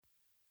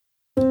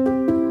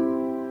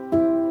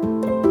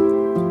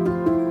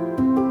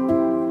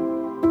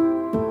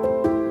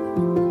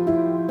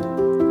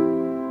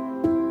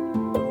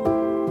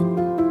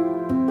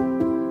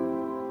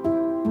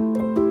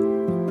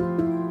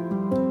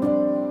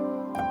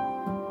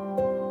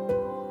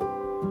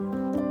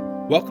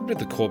Welcome to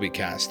the Colby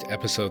Cast,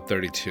 episode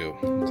 32.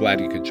 I'm glad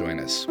you could join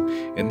us.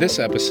 In this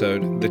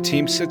episode, the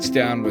team sits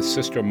down with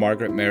Sister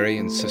Margaret Mary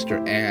and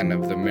Sister Anne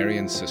of the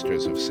Marian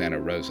Sisters of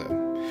Santa Rosa.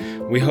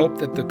 We hope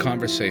that the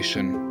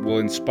conversation will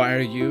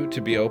inspire you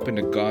to be open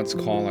to God's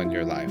call on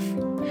your life.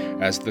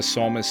 As the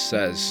psalmist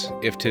says,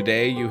 "If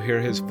today you hear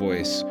his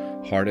voice,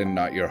 harden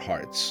not your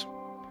hearts."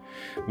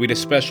 We'd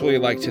especially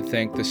like to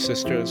thank the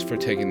sisters for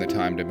taking the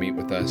time to meet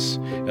with us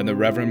and the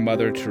Reverend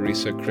Mother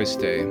Teresa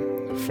Christe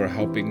for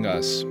helping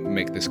us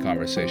make this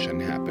conversation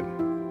happen.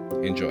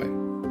 Enjoy.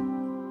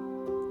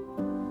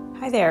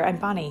 Hi there, I'm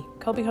Bonnie,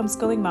 Colby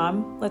homeschooling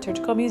mom,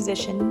 liturgical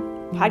musician,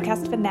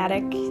 podcast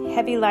fanatic,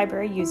 heavy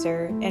library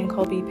user, and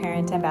Colby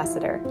parent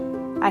ambassador.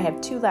 I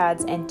have 2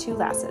 lads and 2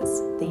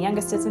 lasses. The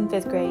youngest is in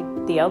 5th grade,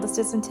 the eldest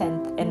is in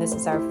 10th, and this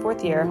is our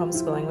 4th year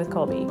homeschooling with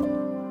Colby.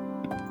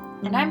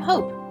 And I'm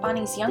Hope,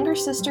 Bonnie's younger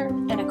sister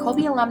and a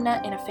Colby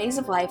alumna in a phase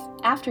of life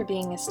after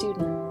being a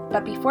student,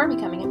 but before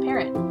becoming a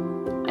parent.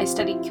 I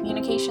studied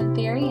communication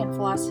theory and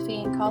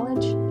philosophy in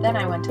college, then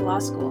I went to law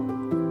school.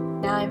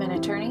 Now I'm an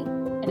attorney,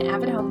 an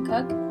avid home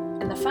cook,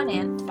 and the fun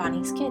aunt to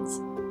Bonnie's kids.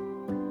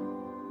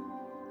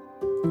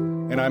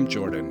 And I'm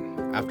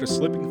Jordan. After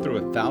slipping through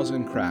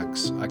 1,000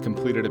 cracks, I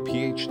completed a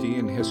PhD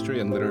in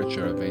History and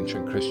Literature of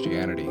Ancient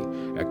Christianity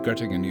at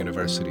Göttingen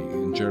University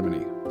in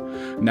Germany.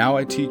 Now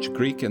I teach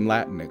Greek and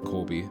Latin at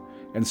Colby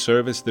and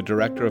serve as the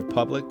Director of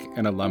Public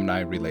and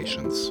Alumni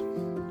Relations.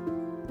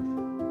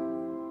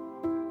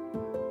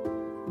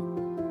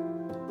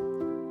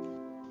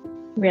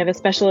 We have a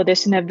special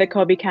edition of the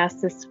Colby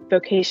Cast this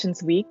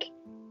Vocations Week.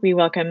 We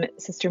welcome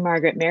Sister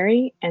Margaret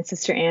Mary and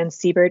Sister Anne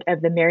Siebert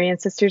of the Marian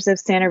Sisters of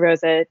Santa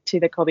Rosa to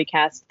the Colby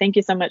Cast. Thank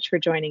you so much for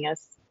joining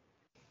us.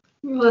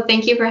 Well,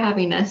 thank you for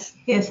having us.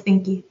 Yes,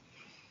 thank you.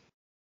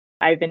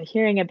 I've been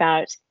hearing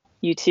about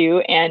you two,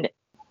 and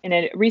in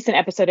a recent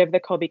episode of the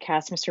Colby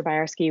Cast, Mr.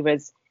 Byarski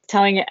was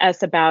telling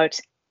us about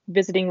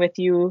visiting with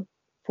you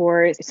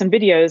for some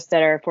videos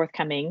that are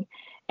forthcoming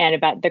and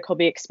about the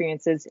Colby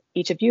experiences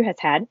each of you has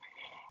had.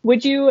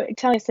 Would you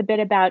tell us a bit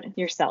about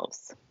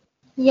yourselves?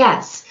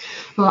 Yes.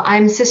 Well,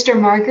 I'm Sister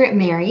Margaret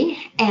Mary,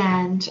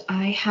 and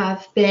I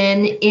have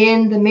been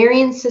in the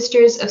Marian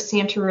Sisters of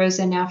Santa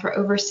Rosa now for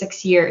over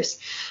 6 years.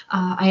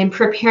 I am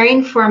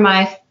preparing for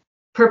my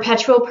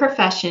perpetual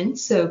profession,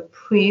 so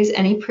please,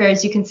 any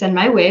prayers you can send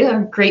my way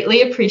are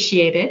greatly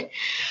appreciated.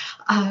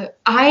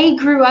 I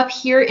grew up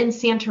here in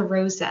Santa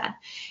Rosa,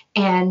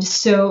 and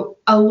so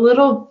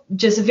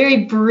just a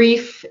very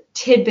brief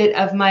tidbit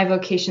of my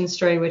vocation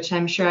story, which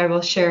I'm sure I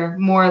will share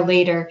more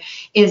later,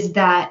 is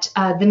that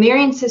the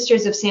Marian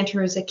Sisters of Santa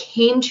Rosa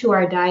came to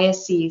our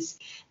diocese,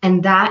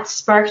 and that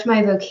sparked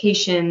my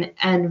vocation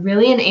and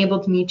really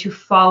enabled me to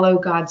follow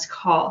God's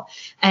call.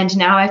 And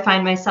now I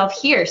find myself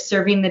here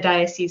serving the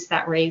diocese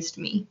that raised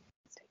me.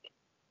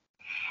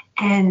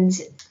 And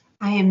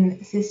I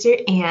am Sister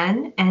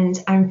Anne,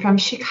 and I'm from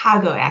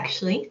Chicago,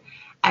 actually.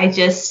 I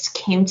just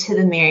came to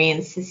the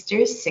Marian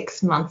Sisters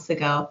 6 months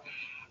ago,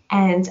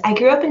 and I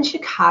grew up in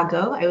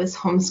Chicago. I was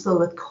homeschooled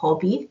with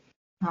Colby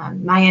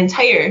my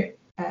entire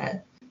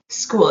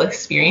school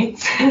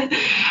experience,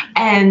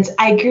 and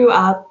I grew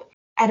up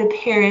at a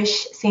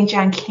parish, St.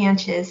 John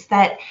Cantius,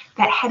 that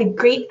had a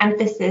great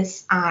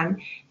emphasis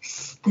on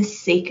the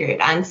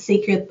sacred, on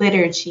sacred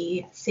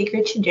liturgy,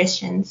 sacred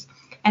traditions,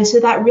 and so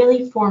that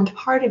really formed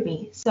part of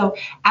me. So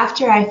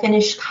after I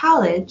finished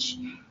college,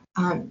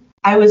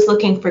 I was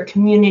looking for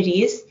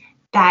communities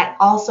that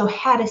also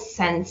had a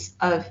sense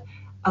of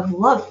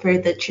love for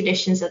the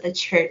traditions of the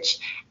church.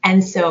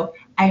 And so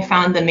I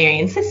found the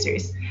Marian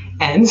Sisters,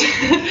 and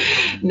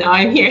now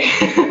I'm here.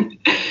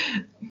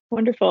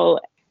 Wonderful.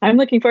 I'm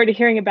looking forward to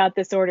hearing about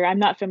this order. I'm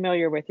not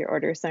familiar with your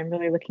order, so I'm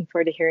really looking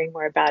forward to hearing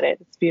more about it.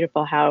 It's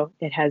beautiful how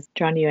it has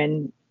drawn you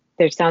in.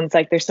 There sounds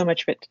like there's so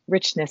much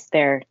richness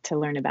there to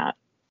learn about.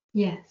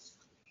 Yes.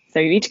 So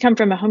you each come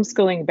from a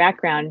homeschooling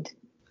background.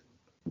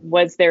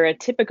 Was there a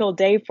typical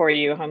day for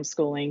you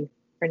homeschooling,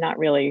 or not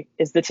really?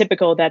 Is the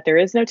typical that there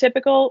is no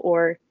typical,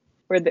 or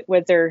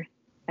was there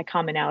a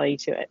commonality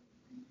to it?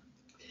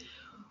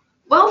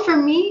 Well, for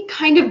me,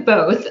 kind of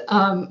both.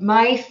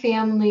 My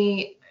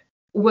family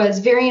was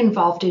very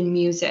involved in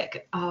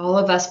music. All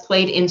of us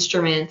played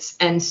instruments,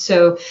 and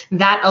so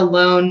that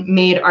alone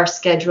made our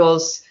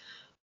schedules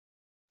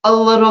a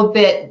little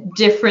bit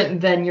different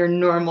than your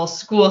normal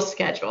school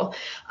schedule.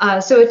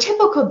 So a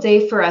typical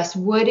day for us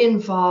would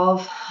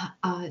involve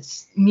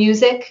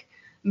music,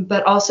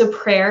 but also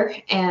prayer,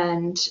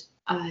 and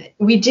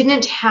we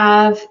didn't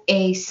have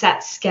a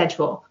set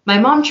schedule. My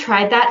mom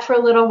tried that for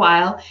a little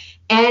while,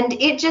 and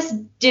it just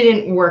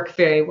didn't work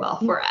very well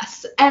for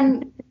us.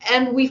 And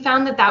we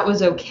found that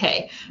was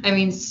okay. I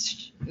mean,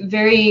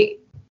 very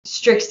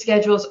strict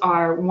schedules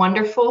are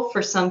wonderful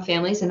for some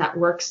families, and that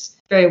works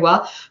very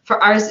well.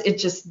 For ours, it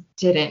just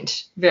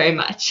didn't very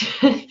much.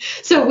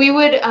 So we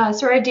would,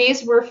 so our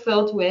days were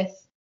filled with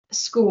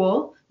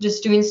school,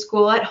 just doing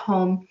school at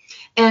home,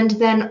 and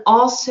then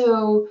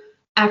also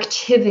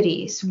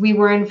activities. We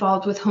were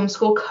involved with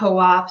homeschool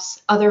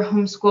co-ops, other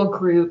homeschool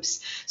groups.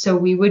 So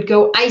we would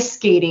go ice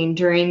skating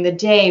during the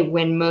day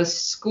when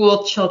most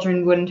school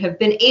children wouldn't have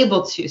been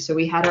able to. So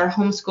we had our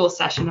homeschool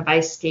session of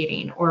ice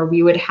skating, or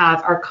we would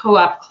have our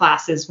co-op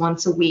classes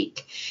once a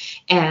week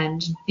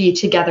and be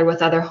together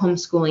with other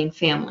homeschooling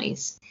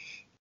families.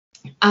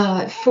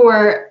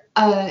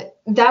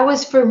 That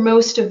was for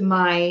most of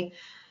my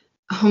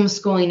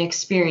homeschooling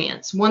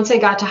experience. Once I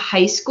got to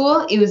high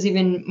school, it was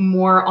even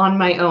more on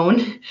my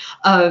own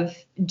of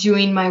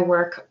doing my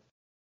work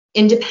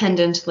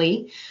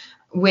independently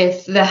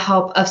with the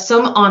help of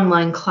some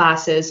online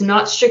classes,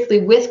 not strictly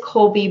with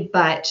Kolbe,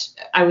 but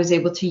I was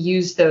able to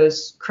use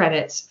those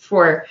credits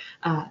for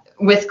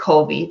with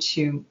Kolbe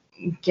to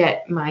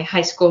get my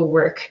high school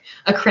work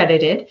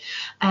accredited.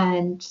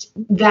 And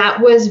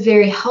that was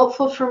very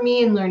helpful for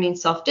me in learning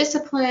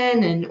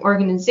self-discipline and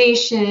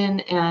organization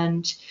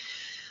and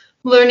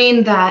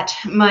learning that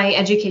my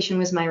education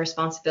was my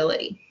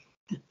responsibility.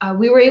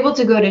 We were able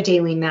to go to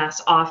daily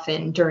mass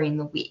often during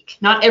the week,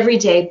 not every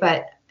day,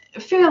 but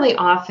fairly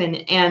often.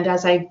 And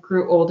as I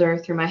grew older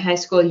through my high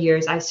school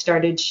years, I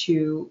started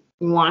to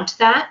want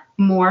that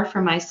more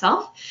for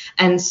myself.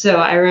 And so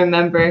I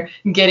remember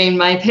getting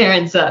my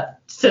parents up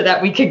so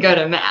that we could go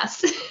to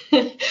mass.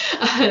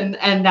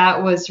 and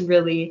that was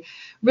really,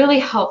 really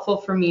helpful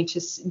for me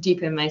to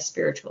deepen my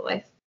spiritual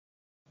life.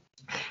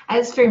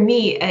 As for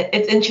me,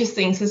 it's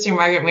interesting, Sister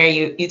Margaret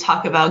Mary, you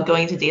talk about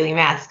going to daily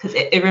mass, because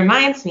it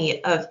reminds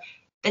me of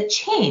the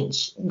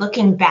change.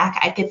 Looking back,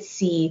 I could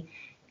see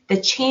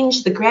the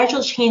change, the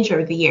gradual change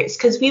over the years,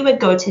 because we would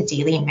go to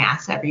daily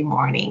mass every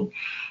morning.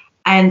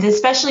 And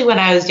especially when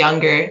I was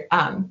younger,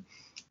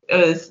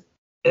 it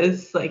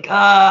was like,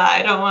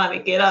 I don't want to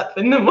get up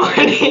in the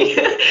morning.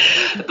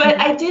 But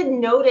I did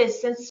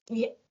notice, since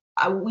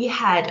we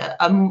had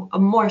a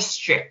more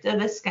strict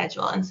of a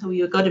schedule, and so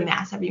we would go to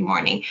mass every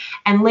morning.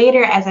 And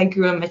later, as I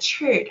grew and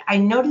matured, I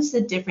noticed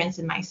a difference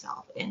in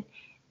myself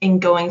in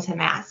going to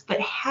mass. But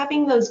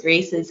having those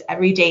graces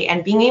every day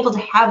and being able to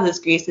have those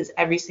graces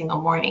every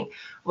single morning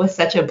was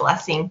such a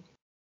blessing.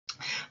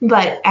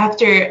 But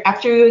after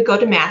we would go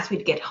to mass,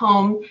 we'd get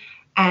home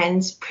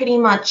and pretty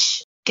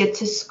much get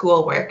to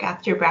schoolwork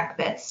after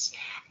breakfast.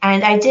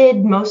 And I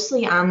did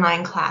mostly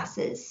online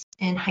classes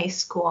in high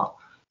school,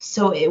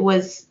 so it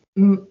was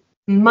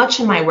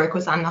much of my work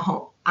was on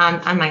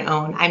my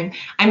own.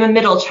 I'm a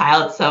middle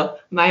child, so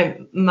my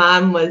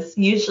mom was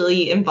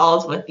usually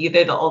involved with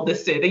either the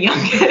oldest or the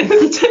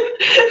youngest.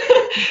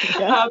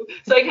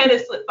 So I kind of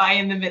slipped by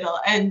in the middle,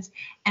 and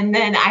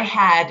then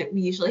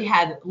we usually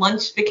had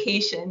lunch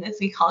vacation, as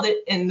we called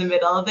it, in the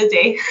middle of the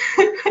day.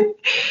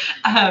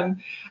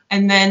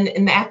 And then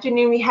in the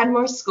afternoon we had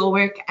more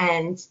schoolwork,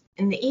 and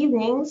in the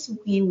evenings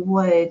we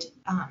were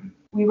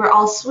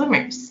all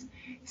swimmers.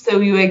 So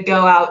we would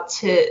go out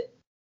to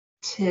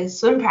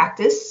swim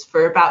practice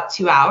for about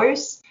 2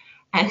 hours,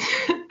 and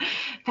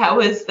that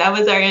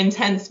was our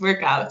intense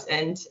workout.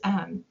 And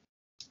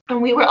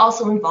we were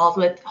also involved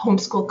with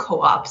homeschool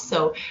co-ops,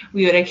 so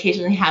we would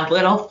occasionally have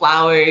little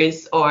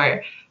flowers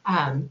or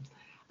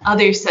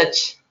other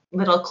such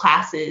little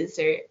classes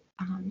or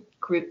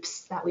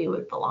groups that we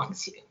would belong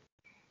to.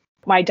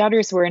 My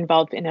daughters were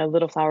involved in a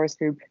Little Flowers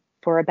group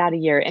for about a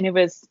year, and it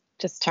was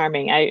just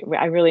charming.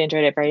 I really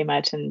enjoyed it very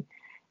much, and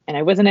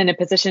I wasn't in a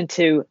position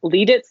to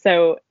lead it.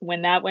 So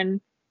when that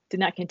one did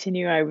not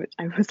continue, I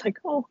was like,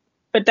 oh,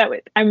 but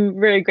I'm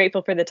really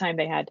grateful for the time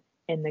they had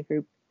in the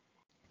group.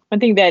 One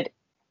thing that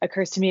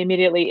occurs to me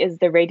immediately is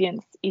the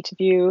radiance each of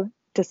you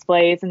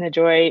displays and the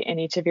joy in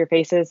each of your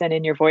faces and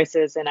in your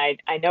voices. And I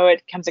know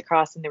it comes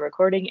across in the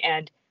recording,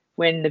 and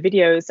when the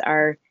videos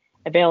are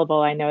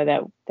available, I know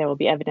that they will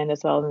be evident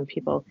as well when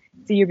people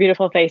see your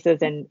beautiful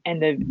faces and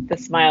the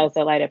smiles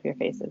that light up your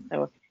faces.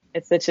 So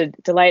it's such a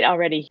delight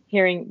already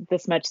hearing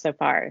this much so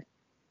far.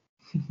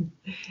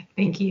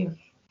 Thank you.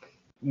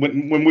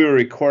 When we were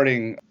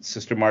recording,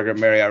 Sister Margaret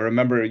Mary, I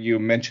remember you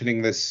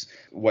mentioning this,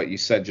 what you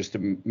said just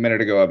a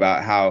minute ago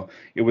about how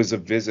it was a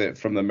visit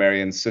from the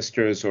Marian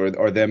sisters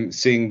or them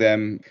seeing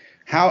them.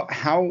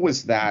 How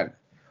was that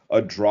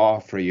a draw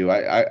for you?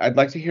 I'd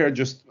like to hear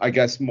just, I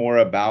guess, more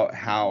about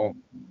how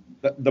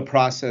the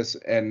process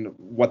and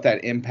what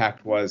that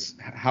impact was.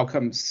 How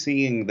come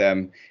seeing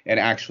them and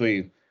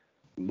actually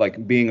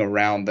like being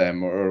around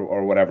them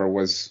or whatever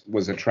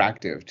was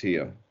attractive to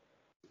you?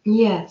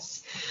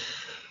 Yes.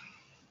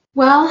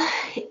 Well,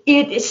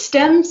 it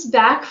stems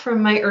back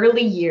from my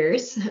early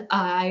years.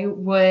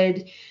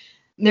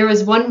 There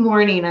was one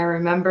morning I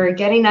remember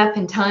getting up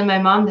and telling my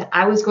mom that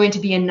I was going to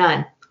be a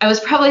nun. I was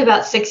probably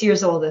about 6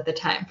 years old at the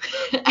time.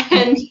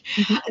 And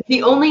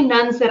the only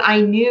nuns that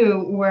I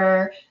knew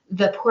were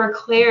the Poor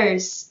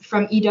Clares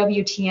from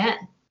EWTN.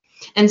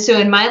 And so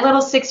in my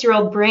little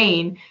 6-year-old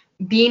brain,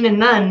 being a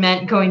nun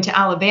meant going to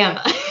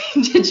Alabama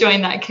to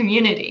join that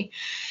community.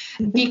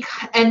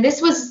 And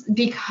this was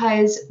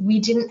because we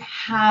didn't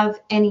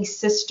have any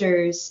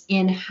sisters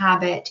in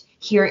habit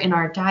here in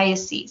our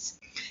diocese.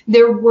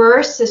 There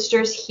were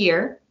sisters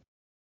here.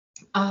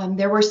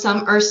 There were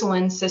some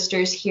Ursuline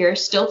sisters here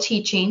still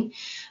teaching,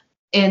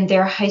 in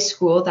their high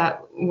school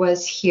that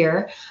was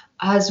here,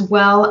 as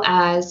well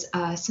as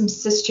some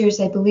sisters.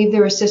 I believe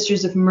there were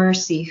Sisters of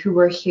Mercy who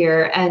were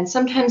here. And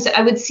sometimes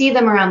I would see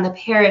them around the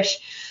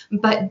parish,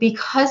 but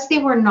because they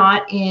were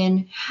not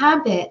in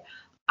habit,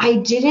 I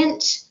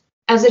didn't,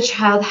 as a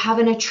child, have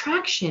an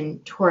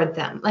attraction toward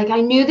them. Like,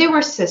 I knew they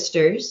were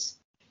sisters,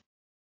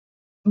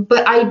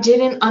 but I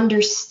didn't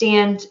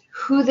understand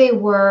who they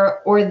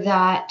were or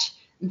that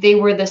they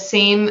were the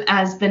same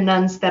as the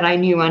nuns that I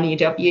knew on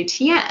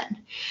EWTN.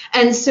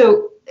 And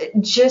so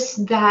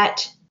just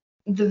that,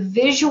 the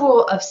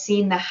visual of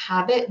seeing the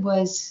habit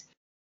was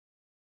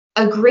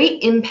a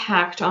great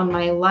impact on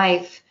my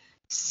life.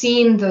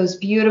 Seeing those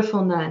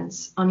beautiful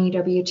nuns on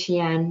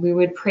EWTN, we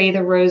would pray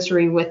the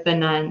rosary with the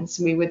nuns.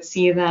 We would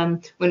see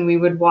them when we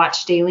would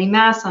watch daily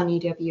mass on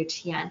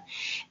EWTN.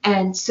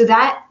 And so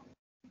that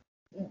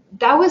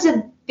was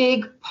a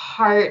big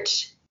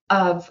part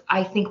of,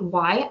 I think,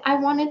 why I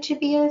wanted to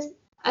be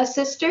a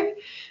sister,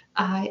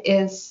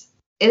 is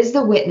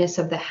the witness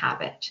of the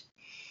habit.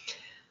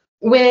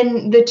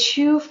 When the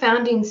two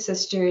founding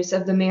sisters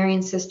of the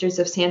Marian Sisters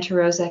of Santa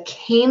Rosa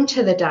came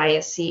to the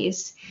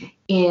diocese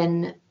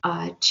in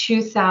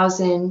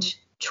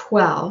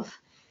 2012,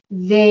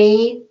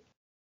 they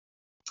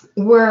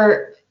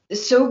were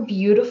so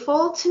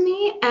beautiful to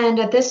me.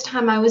 And at this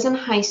time, I was in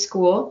high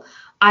school.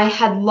 I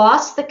had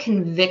lost the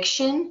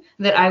conviction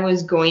that I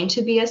was going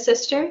to be a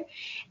sister,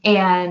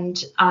 and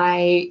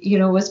I,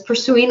 was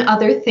pursuing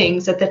other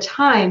things at the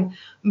time.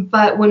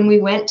 But when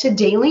we went to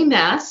daily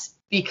mass,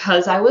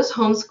 because I was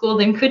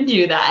homeschooled and could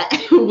do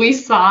that, we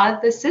saw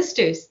the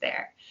sisters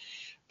there.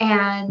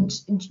 And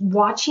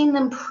watching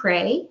them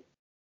pray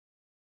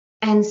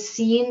and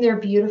seeing their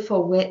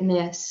beautiful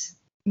witness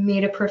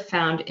made a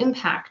profound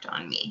impact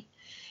on me.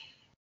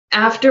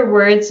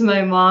 Afterwards,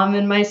 my mom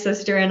and my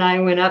sister and I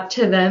went up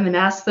to them and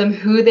asked them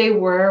who they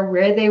were,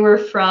 where they were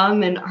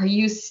from, and are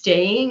you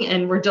staying?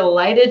 And we're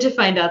delighted to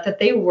find out that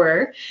they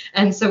were.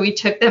 And so we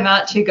took them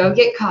out to go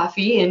get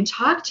coffee and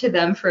talk to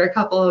them for a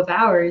couple of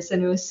hours.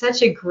 And it was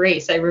such a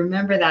grace. I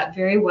remember that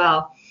very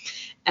well.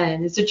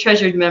 And it's a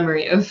treasured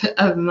memory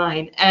of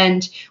mine.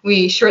 And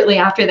we shortly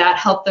after that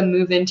helped them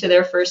move into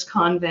their first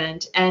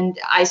convent. And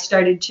I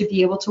started to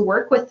be able to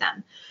work with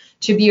them,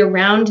 to be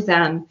around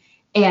them,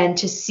 and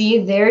to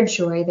see their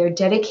joy, their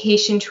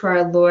dedication to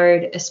our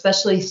Lord,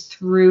 especially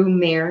through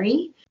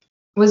Mary,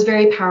 was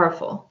very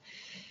powerful.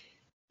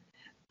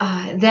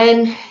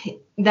 Then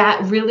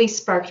that really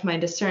sparked my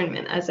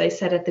discernment, as I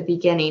said at the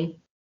beginning,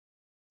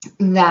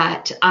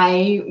 that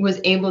I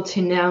was able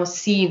to now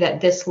see that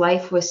this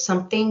life was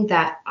something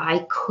that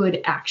I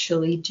could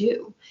actually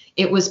do.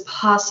 It was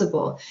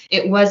possible.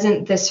 It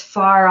wasn't this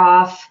far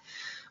off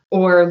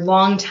or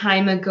long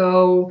time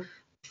ago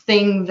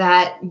thing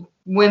that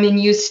women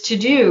used to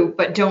do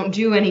but don't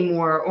do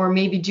anymore, or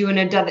maybe do in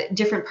a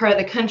different part of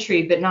the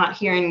country but not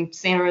here in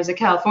Santa Rosa,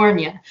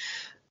 California.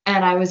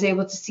 And I was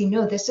able to see,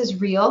 no, this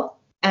is real,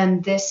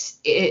 and this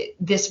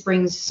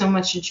brings so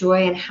much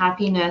joy and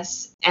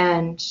happiness,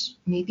 and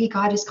maybe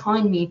God is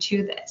calling me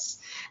to this.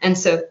 And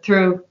so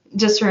through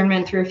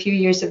discernment, through a few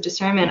years of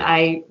discernment,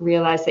 I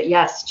realized that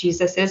yes,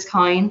 Jesus is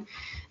calling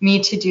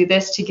me to do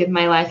this, to give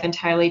my life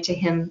entirely to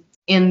him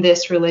in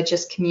this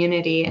religious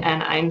community.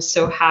 And I'm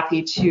so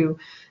happy to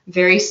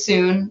very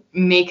soon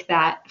make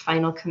that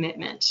final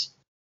commitment.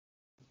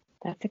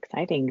 That's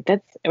exciting.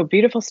 That's a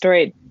beautiful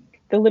story.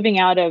 The living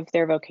out of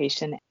their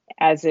vocation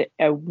as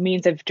a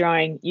means of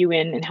drawing you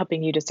in and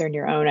helping you discern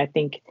your own. I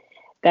think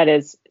that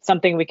is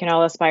something we can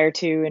all aspire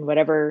to in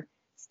whatever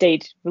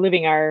state,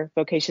 living our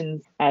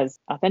vocations as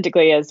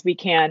authentically as we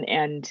can.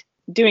 And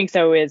doing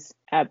so is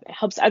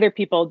helps other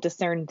people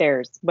discern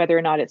theirs, whether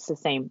or not it's the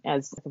same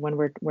as the one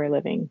we're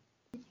living.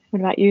 What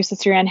about you,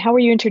 Sister Ann? How were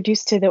you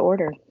introduced to the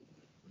order?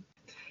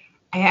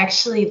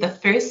 The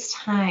first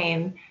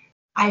time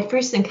I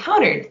first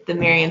encountered the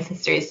Marian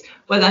Sisters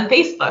was on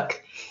Facebook.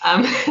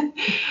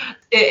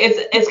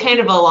 It's kind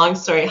of a long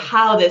story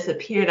how this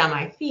appeared on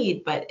my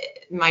feed, but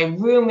my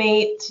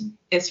roommate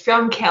is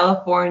from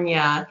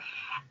California,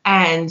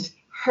 and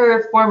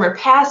her former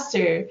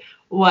pastor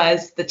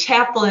was the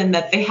chaplain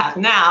that they have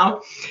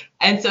now.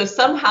 And so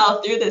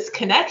somehow through this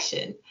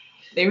connection,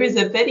 there was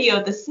a video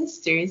of the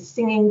sisters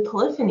singing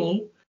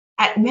Polyphony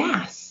at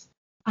Mass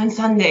on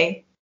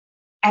Sunday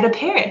at a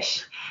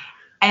parish.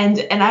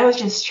 And I was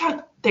just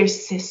struck.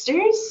 There's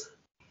sisters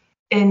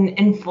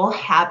in full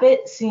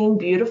habit singing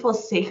beautiful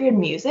sacred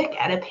music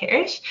at a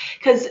parish.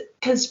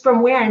 Because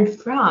from where I'm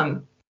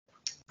from,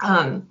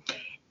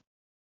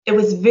 it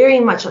was very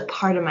much a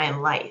part of my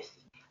life,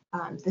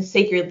 the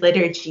sacred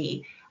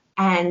liturgy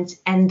and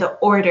the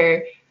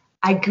order.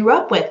 I grew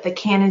up with the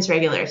Canons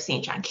Regular of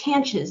St. John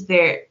Cantius.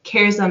 Their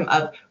charism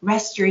of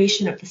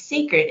restoration of the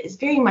sacred is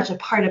very much a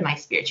part of my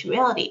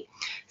spirituality.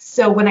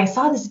 So when I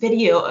saw this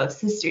video of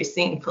sisters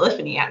singing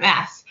Polyphony at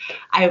Mass,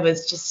 I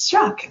was just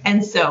struck.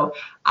 And so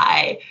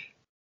I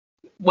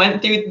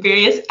went through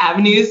various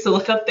avenues to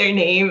look up their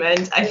name,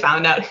 and I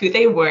found out who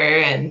they were,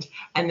 and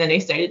then I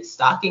started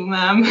stalking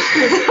them.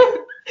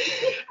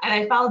 And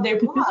I followed their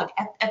blog.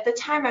 At the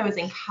time I was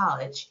in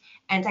college,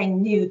 And I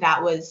knew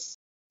that was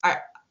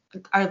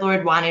our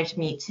Lord wanted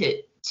me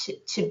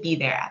to be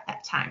there at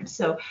that time.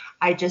 So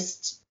I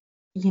just,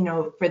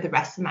 for the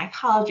rest of my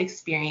college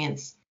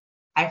experience,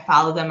 I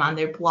followed them on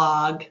their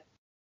blog.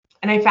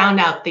 And I found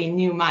out they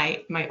knew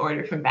my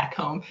order from back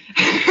home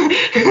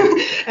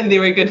and they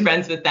were good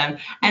friends with them.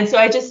 And so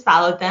I just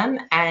followed them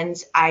and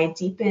I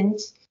deepened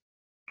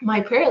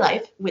my prayer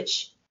life,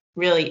 which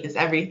really is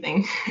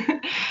everything.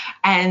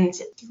 And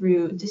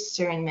through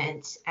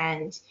discernment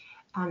and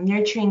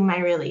nurturing my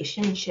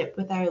relationship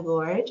with our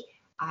Lord,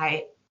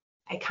 I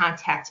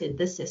contacted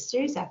the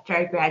sisters after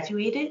I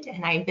graduated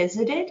and I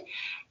visited.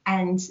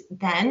 And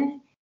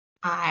then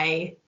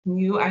I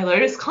knew our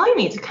Lord was calling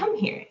me to come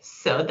here.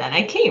 So then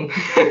I came.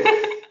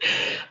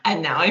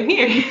 And now I'm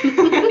here.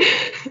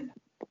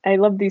 I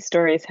love these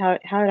stories, how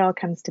it all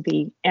comes to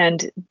be,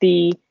 and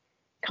the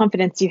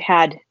confidence you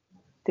had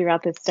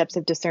throughout the steps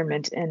of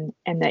discernment and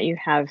that you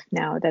have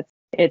now.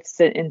 It's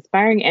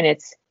inspiring and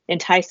it's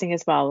enticing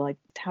as well, like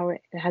how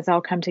it has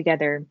all come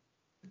together.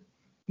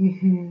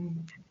 Mm-hmm.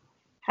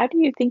 How do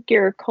you think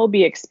your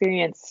Kolbe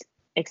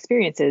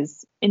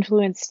experiences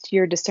influenced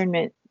your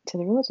discernment to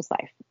the religious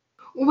life?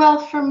 Well,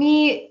 for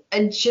me,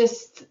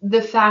 just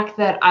the fact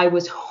that I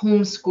was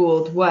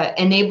homeschooled, what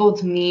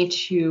enabled me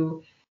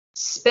to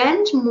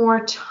spend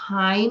more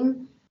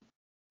time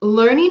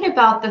learning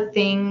about the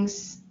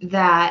things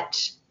that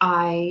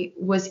I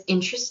was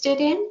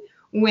interested in,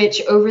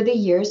 which over the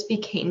years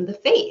became the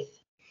faith.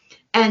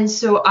 And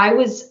so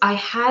I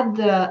had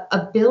the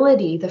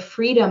ability, the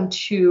freedom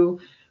to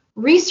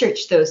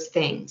research those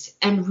things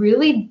and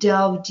really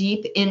delve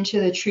deep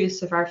into the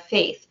truths of our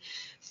faith.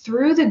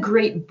 Through the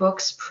Great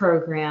Books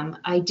program,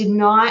 I did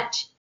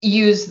not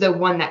use the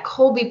one that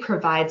Kolbe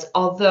provides,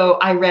 although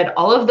I read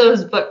all of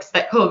those books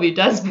that Kolbe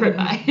does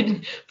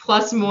provide,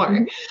 plus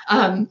more.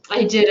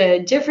 I did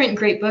a different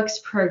Great Books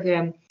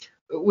program,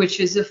 which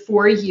is a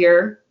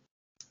 4-year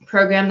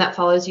program that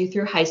follows you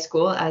through high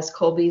school, as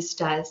Kolbe's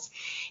does.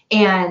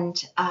 And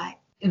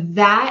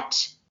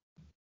that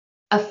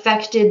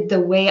affected the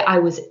way I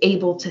was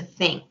able to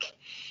think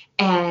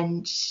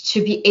and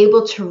to be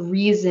able to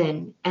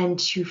reason and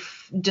to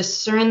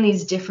discern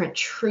these different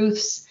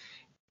truths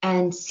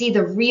and see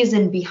the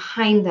reason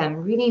behind them.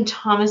 Reading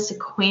Thomas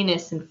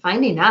Aquinas and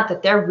finding out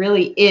that there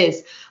really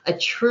is a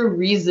true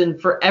reason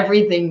for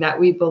everything that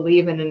we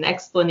believe in, an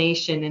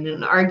explanation and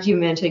an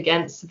argument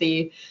against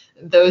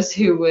those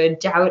who would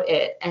doubt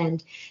it.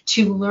 And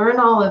to learn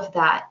all of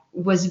that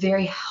was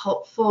very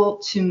helpful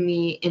to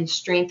me in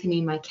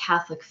strengthening my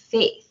Catholic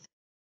faith.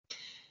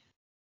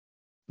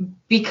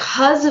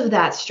 Because of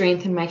that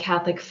strength in my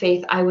Catholic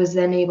faith, I was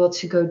then able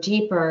to go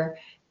deeper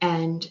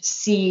and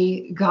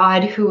see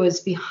God who was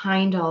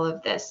behind all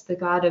of this, the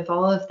God of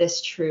all of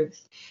this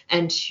truth,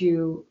 and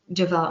to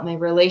develop my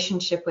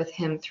relationship with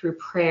him through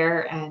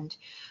prayer and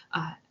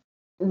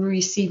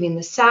receiving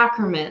the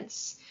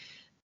sacraments.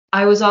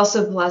 I was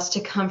also blessed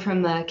to come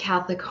from a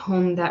Catholic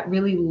home that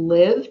really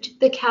lived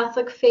the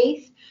Catholic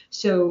faith.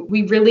 So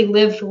we really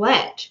lived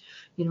Lent.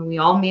 We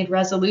all made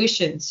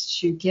resolutions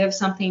to give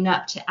something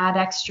up, to add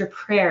extra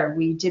prayer.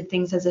 We did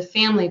things as a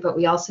family, but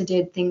we also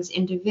did things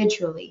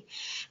individually.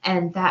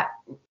 And that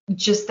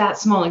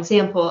small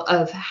example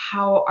of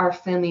how our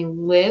family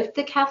lived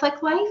the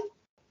Catholic life,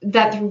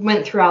 that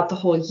went throughout the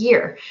whole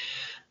year.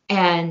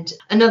 And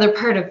another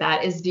part of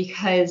that is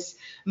because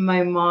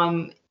my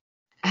mom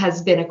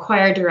has been a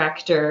choir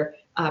director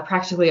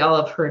practically all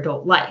of her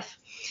adult life.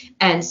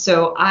 And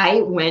so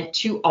I went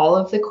to all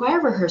of the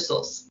choir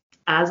rehearsals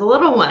as a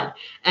little one.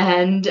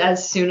 And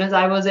as soon as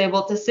I was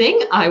able to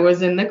sing, I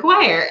was in the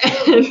choir.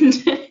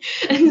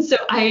 And so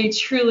I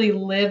truly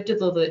lived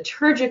the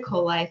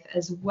liturgical life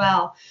as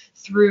well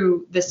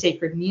through the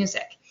sacred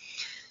music.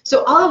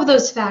 So all of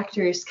those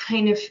factors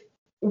kind of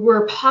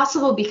were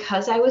possible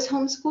because I was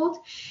homeschooled.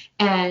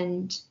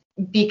 And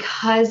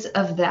because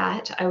of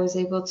that, I was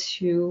able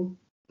to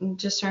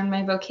discern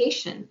my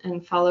vocation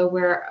and follow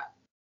where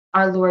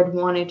our Lord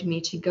wanted me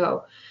to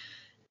go.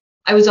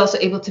 I was also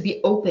able to be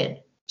open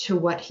to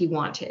what he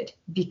wanted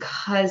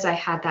because I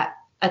had that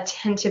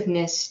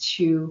attentiveness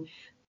to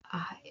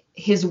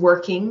his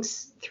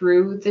workings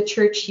through the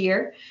church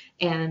year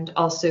and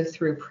also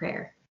through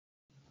prayer.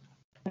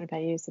 What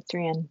about you, Sister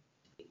Ann?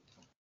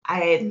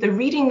 The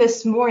reading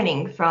this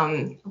morning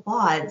from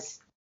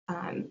Lauds,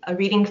 a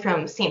reading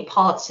from St.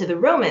 Paul to the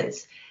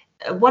Romans,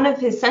 one of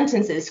his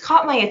sentences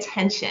caught my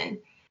attention.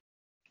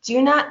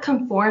 Do not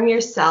conform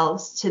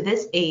yourselves to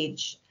this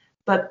age,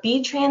 but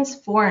be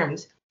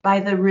transformed by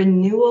the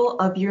renewal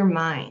of your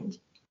mind,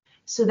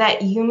 so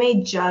that you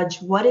may judge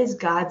what is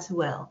God's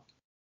will,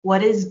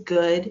 what is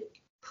good,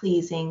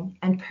 pleasing,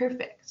 and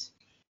perfect.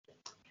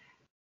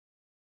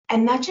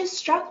 And that just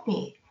struck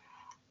me.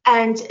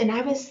 And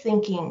I was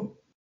thinking,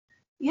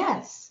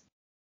 yes,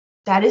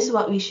 that is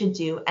what we should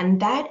do. And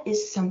that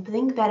is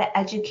something that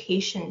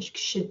education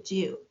should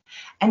do.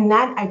 And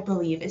that, I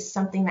believe, is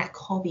something that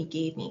Kolbe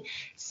gave me,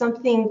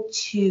 something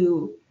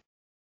to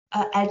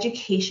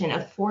education,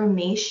 a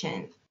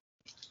formation,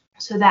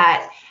 so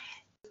that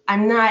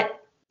I'm not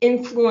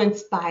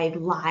influenced by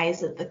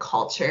lies of the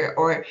culture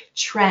or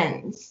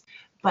trends,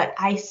 but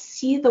I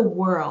see the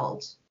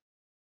world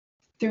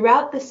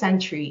throughout the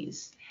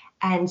centuries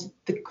and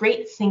the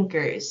great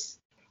thinkers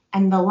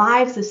and the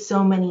lives of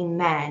so many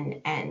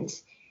men and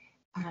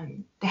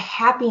the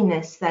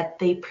happiness that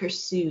they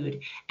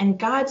pursued and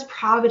God's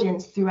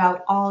providence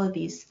throughout all of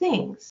these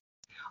things.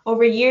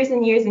 Over years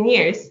and years and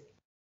years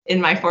in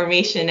my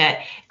formation at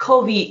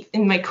Colby,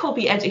 in my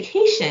Colby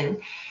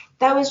education,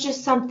 that was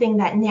just something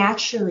that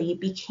naturally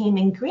became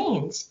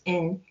ingrained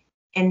in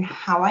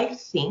how I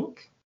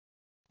think,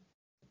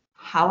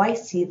 how I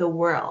see the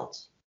world.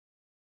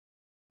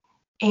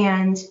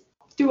 And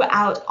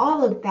throughout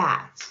all of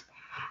that,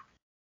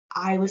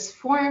 I was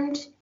formed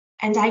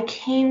and I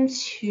came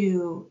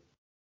to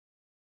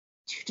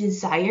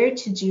desire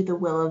to do the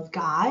will of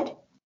God,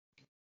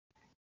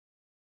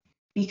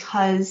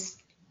 because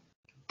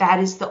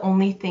that is the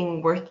only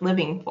thing worth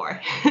living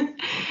for.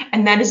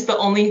 And that is the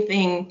only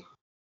thing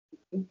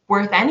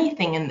worth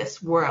anything in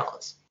this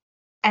world.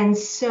 And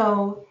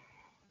so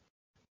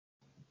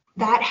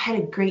that had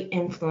a great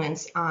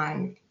influence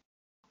on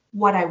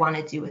what I want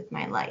to do with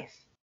my life.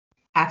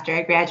 After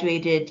I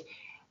graduated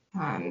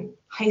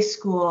high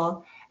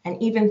school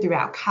and even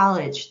throughout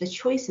college, the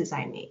choices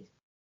I made.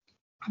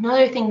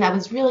 Another thing that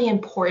was really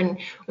important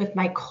with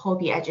my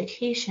Colby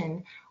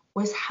education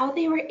was how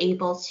they were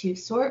able to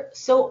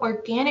so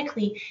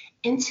organically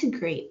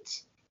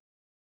integrate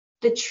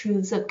the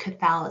truths of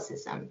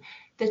Catholicism,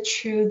 the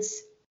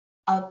truths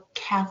of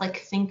Catholic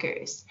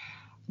thinkers.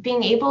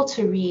 Being able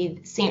to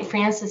read St.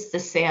 Francis de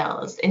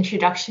Sales'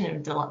 Introduction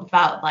of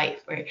Devout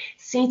Life, or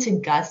St.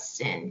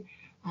 Augustine,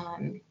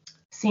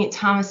 St.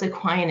 Thomas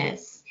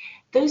Aquinas,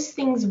 those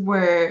things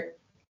were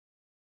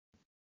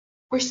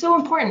so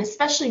important,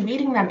 especially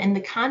reading them in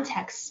the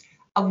context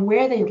of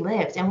where they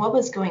lived and what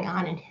was going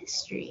on in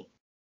history.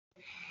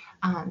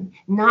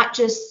 Not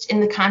just in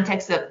the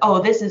context of,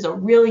 oh, this is a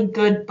really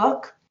good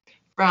book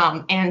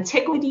from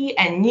antiquity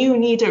and you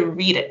need to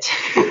read it.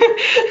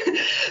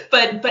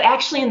 but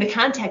actually in the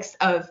context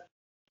of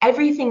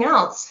everything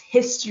else,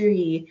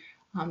 history,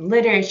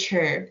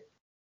 literature,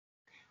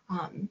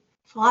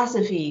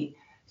 philosophy,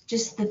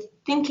 just the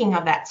thinking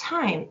of that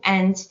time.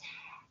 And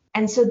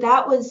so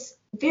that was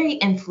very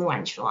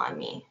influential on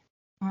me,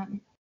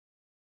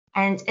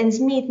 and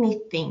made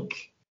me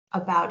think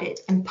about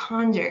it and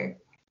ponder,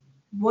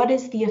 what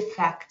is the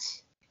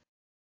effect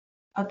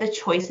of the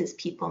choices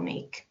people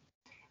make?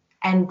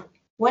 And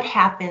what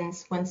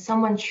happens when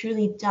someone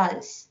truly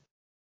does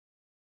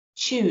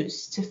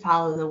choose to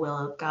follow the will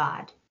of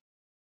God?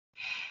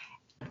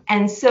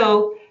 And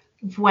so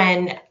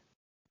when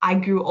I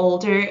grew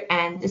older,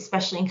 and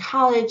especially in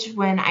college,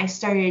 when I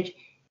started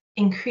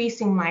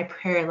increasing my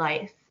prayer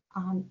life,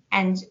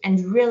 and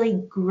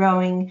really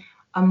growing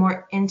a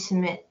more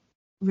intimate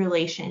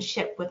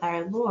relationship with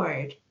our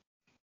Lord,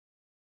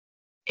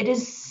 it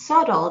is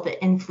subtle,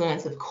 the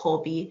influence of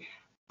Colby,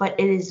 but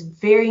it is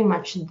very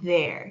much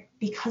there,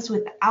 because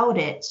without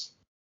it,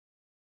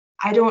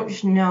 I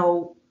don't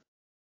know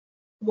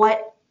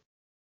what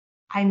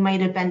I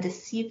might have been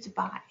deceived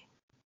by,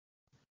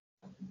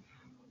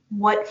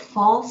 what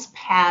false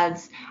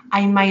paths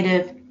I might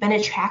have been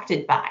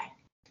attracted by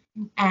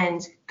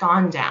and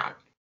gone down.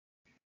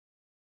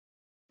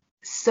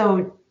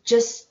 So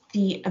just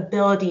the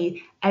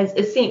ability, as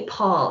St.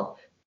 Paul,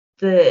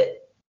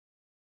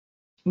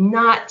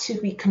 not to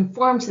be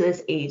conformed to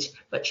this age,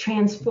 but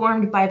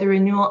transformed by the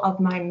renewal of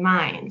my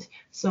mind.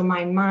 So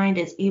my mind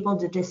is able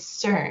to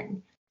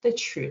discern the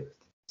truth,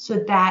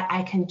 so that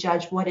I can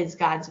judge what is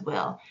God's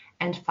will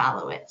and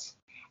follow it.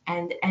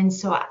 And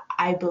so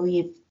I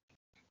believe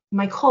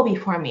my Colby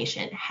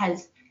formation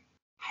has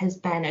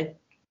been a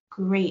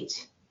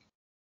great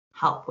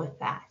help with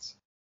that.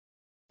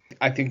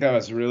 I think that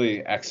was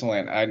really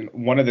excellent. And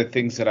one of the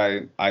things that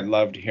I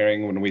loved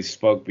hearing when we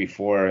spoke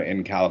before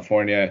in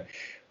California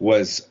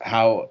was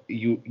how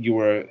you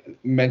were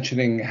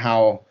mentioning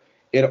how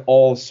it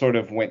all sort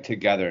of went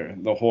together,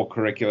 the whole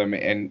curriculum,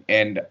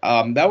 and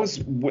that was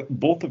what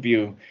both of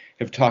you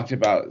have talked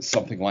about,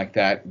 something like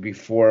that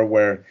before,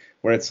 where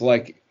it's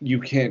like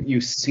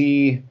you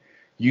see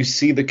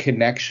the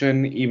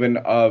connection even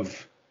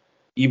of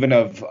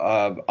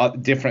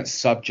different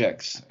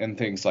subjects and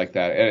things like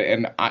that.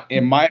 And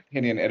in my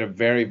opinion, at a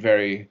very,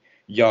 very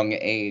young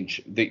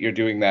age, that you're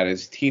doing that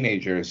as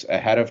teenagers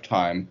ahead of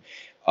time.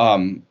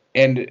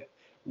 And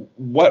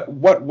what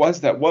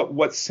was that?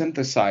 What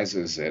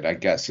synthesizes it, I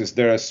guess? Is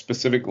there a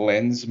specific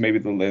lens? Maybe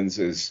the lens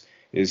is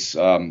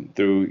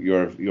through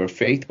your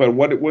faith, but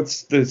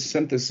what's the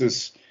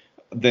synthesis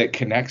that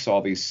connects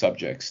all these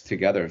subjects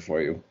together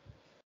for you?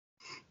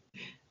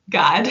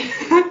 God.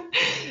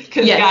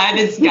 Because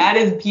yes. God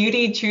is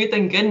beauty, truth,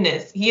 and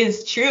goodness. He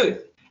is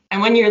truth.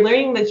 And when you're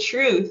learning the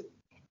truth,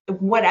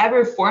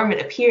 whatever form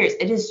it appears,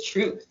 it is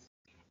truth.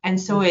 And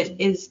so it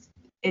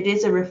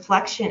is a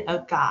reflection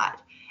of God.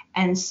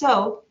 And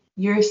so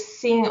you're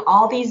seeing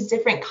all these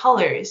different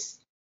colors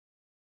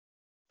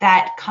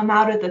that come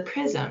out of the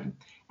prism,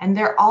 and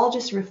they're all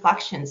just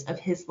reflections of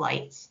his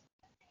light.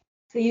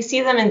 So you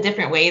see them in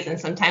different ways, and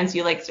sometimes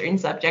you like certain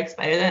subjects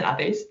better than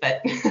others,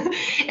 but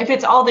if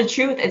it's all the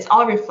truth, it's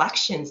all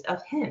reflections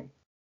of him.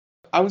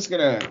 I was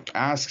going to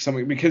ask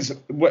something, because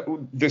what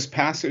this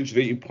passage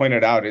that you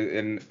pointed out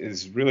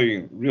is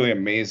really, really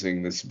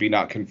amazing. This be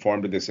not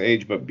conformed to this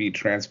age, but be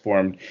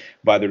transformed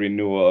by the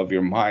renewal of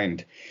your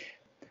mind.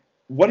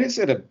 What is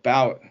it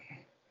about?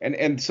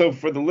 And so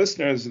for the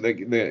listeners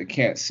that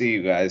can't see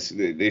you guys,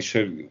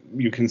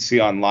 you can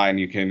see online,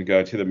 you can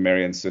go to the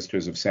Marian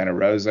Sisters of Santa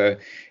Rosa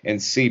and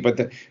see,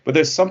 but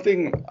there's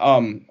something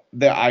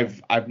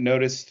that I've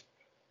noticed,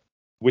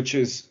 which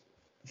is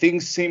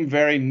things seem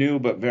very new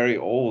but very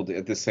old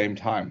at the same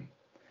time.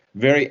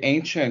 Very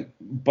ancient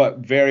but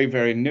very,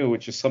 very new,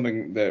 which is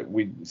something that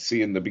we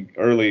see in the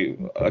early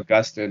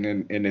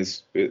Augustine in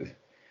his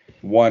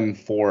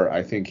 1:4.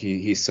 I think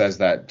he says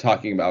that,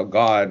 talking about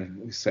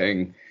God,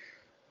 saying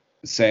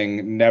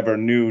never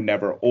new,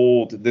 never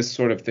old, this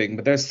sort of thing.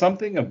 But there's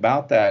something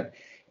about that,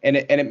 and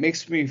it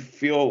makes me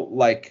feel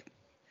like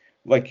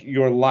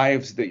your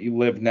lives that you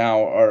live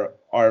now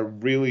are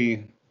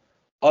really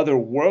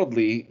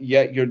otherworldly,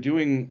 yet you're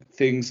doing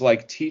things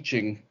like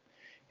teaching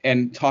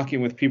and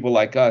talking with people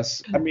like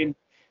us. I mean,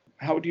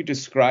 how would you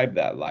describe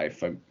that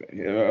life?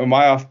 Am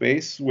I off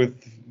base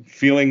with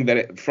feeling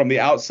that from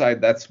the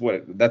outside that's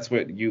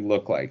what you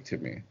look like to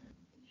me?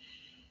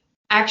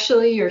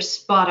 Actually, you're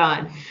spot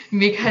on,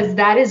 because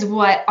that is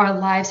what our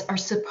lives are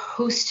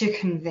supposed to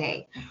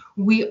convey.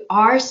 We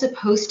are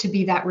supposed to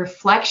be that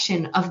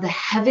reflection of the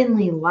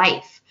heavenly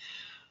life.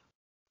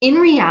 In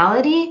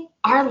reality,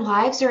 our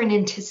lives are in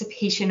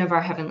anticipation of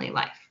our heavenly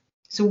life.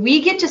 So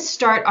we get to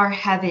start our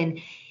heaven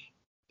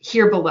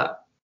here below.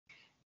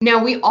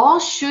 Now, we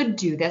all should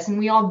do this, and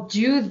we all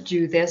do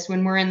this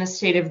when we're in the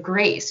state of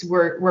grace.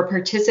 We're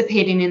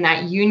participating in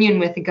that union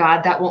with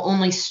God that will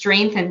only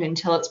strengthen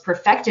until it's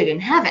perfected in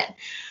heaven.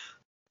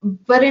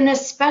 But in a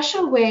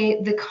special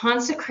way, the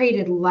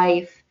consecrated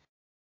life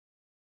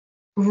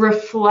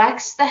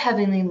reflects the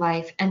heavenly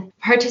life and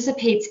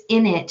participates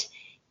in it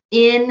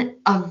in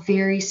a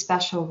very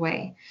special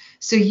way.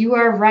 So you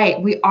are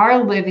right. We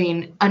are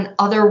living an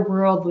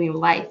otherworldly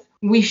life.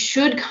 We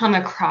should come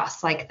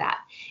across like that.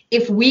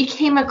 If we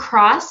came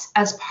across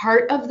as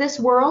part of this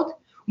world,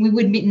 we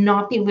would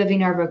not be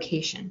living our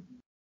vocation.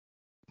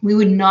 We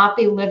would not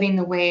be living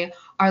the way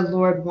our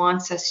Lord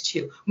wants us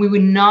to. We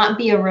would not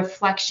be a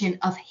reflection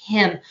of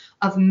him,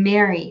 of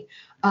Mary,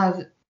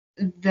 of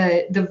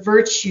the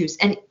virtues,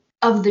 and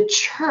of the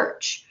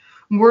church.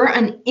 We're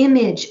an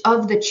image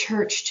of the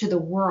church to the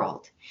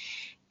world.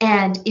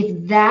 And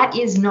if that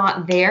is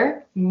not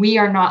there, we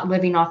are not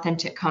living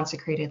authentic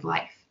consecrated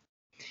life.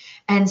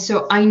 And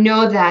so I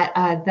know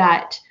that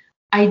that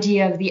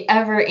idea of the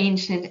ever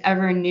ancient,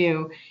 ever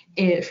new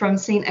from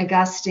St.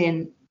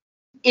 Augustine,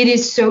 it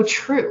is so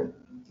true,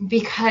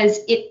 because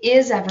it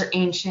is ever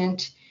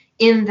ancient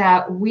in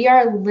that we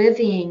are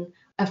living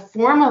a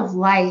form of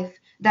life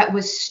that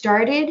was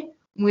started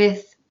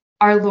with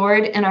our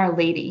Lord and Our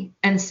Lady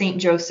and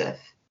St. Joseph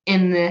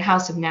in the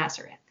house of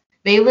Nazareth.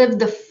 They lived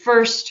the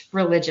first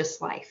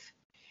religious life,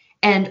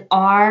 and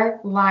our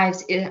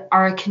lives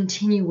are a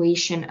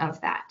continuation of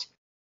that.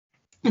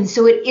 And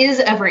so it is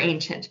ever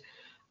ancient,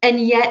 and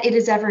yet it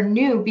is ever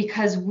new,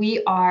 because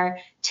we are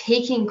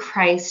taking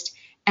Christ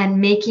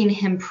and making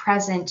him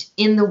present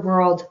in the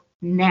world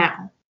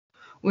now.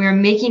 We are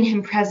making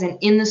him present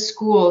in the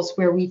schools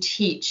where we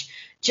teach.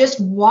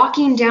 Just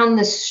walking down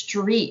the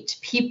street,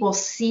 people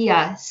see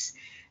us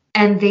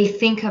and they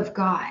think of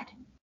God.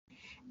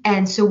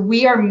 And so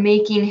we are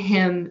making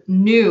him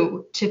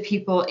new to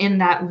people in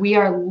that we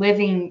are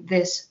living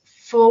this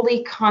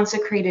fully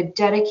consecrated,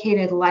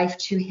 dedicated life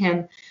to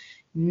him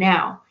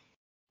now.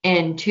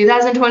 In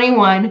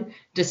 2021,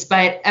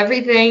 despite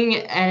everything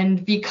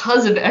and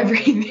because of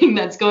everything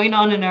that's going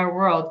on in our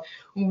world,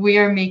 we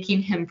are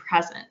making him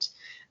present.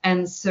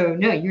 And so,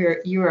 no,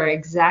 you are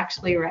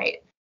exactly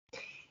right.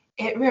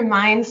 It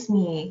reminds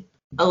me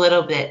a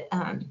little bit,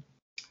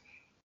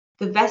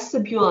 the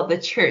vestibule of the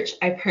church,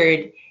 I've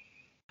heard,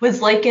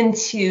 was likened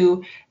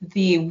to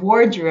the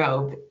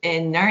wardrobe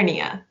in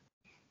Narnia.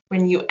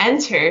 When you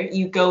enter,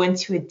 you go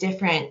into a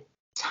different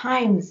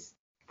times.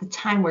 The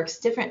time works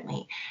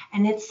differently.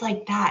 And it's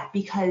like that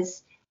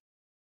because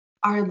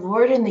our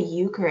Lord in the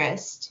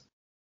Eucharist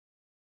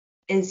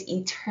is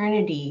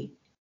eternity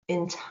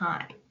in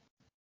time.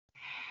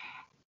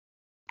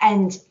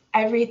 And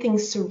everything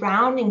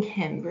surrounding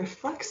him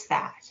reflects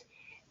that,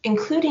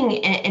 including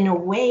in a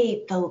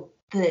way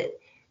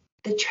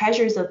the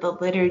treasures of the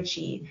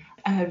liturgy,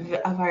 of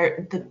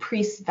the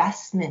priest's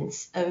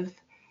vestments,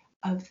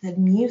 of the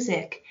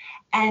music.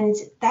 And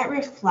that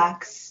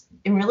reflects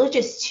in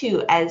religious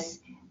too, as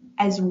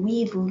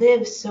we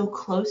live so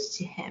close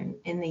to him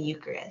in the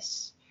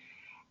Eucharist.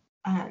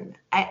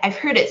 I've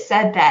heard it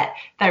said that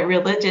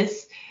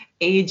religious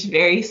age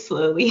very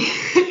slowly.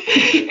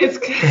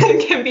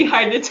 It can be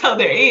hard to tell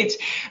their age,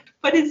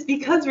 but it's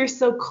because we're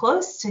so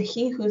close to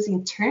he who's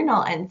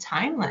eternal and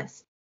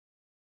timeless.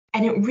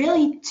 And it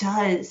really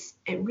does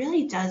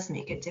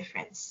make a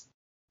difference.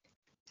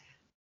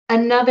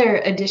 Another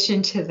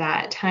addition to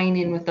that, tying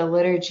in with the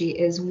liturgy,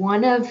 is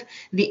one of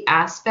the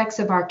aspects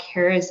of our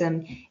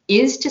charism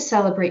is to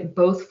celebrate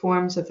both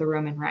forms of the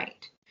Roman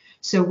Rite.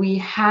 So we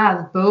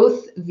have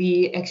both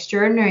the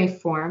extraordinary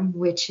form,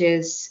 which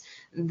is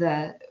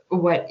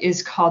what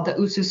is called the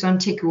usus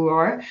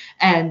antiquor,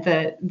 and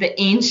the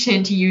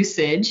ancient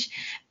usage,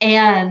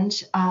 and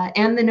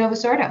the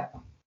Novus Ordo,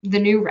 the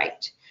new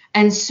rite.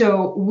 And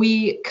so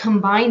we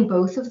combine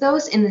both of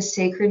those in the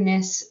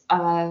sacredness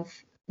of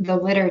the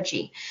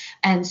liturgy.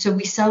 And so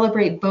we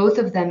celebrate both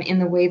of them in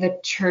the way the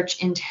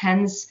church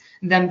intends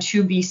them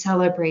to be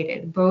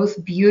celebrated,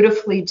 both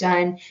beautifully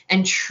done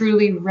and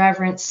truly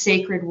reverent,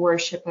 sacred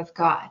worship of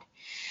God.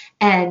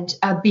 And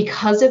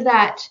because of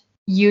that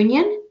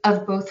union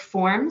of both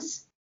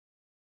forms,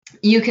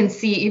 you can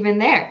see even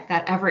there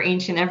that ever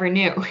ancient, ever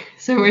new.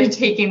 So we're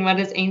taking what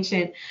is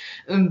ancient,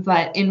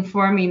 but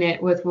informing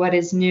it with what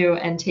is new,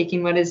 and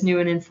taking what is new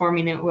and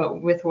informing it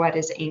with what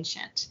is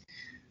ancient.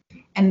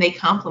 And they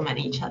complement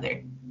each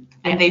other,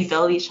 and they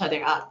build each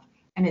other up,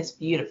 and it's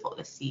beautiful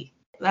to see.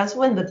 That's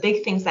one of the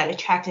big things that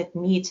attracted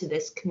me to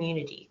this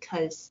community,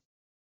 because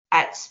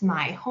at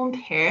my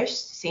home parish,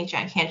 St.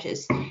 John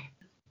Cantius,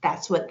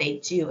 that's what they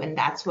do, and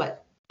that's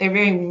what they're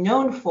very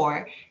known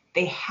for.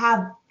 They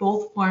have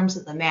both forms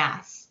of the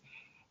Mass,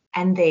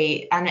 and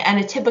they on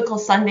a typical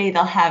Sunday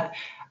they'll have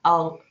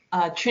a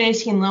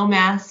Trinitine Low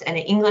Mass and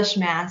an English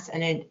Mass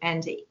and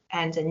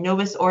a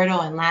Novus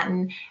Ordo in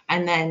Latin,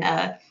 and then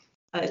a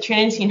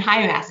Trinitine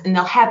High Mass, and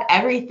they'll have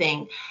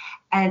everything.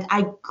 And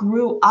I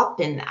grew up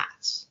in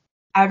that.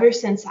 Ever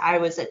since I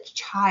was a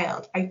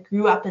child, I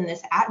grew up in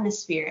this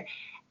atmosphere,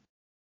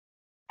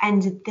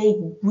 and they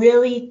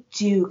really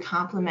do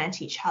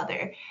complement each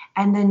other.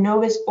 And the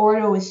Novus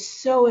Ordo is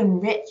so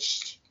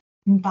enriched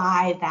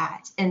by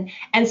that. And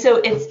so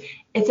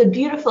it's a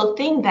beautiful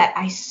thing that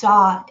I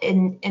saw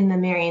in the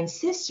Marian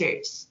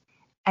Sisters,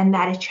 and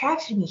that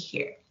attracted me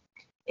here,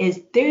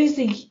 is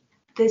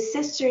the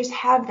sisters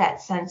have that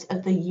sense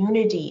of the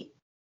unity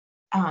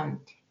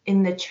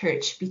in the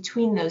church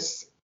between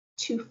those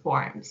two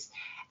forms,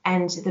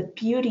 and the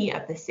beauty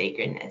of the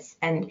sacredness,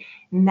 and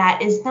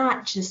that is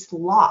not just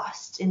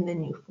lost in the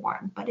new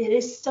form, but it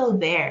is still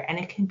there, and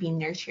it can be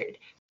nurtured.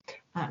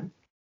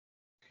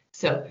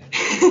 So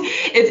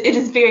it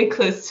is very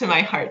close to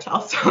my heart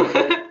also.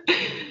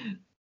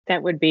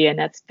 That would be, and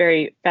that's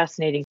very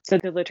fascinating. So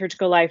the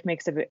liturgical life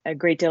makes a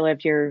great deal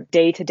of your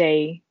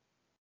day-to-day.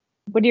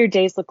 What do your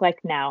days look like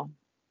now?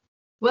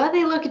 Well,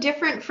 they look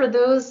different for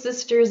those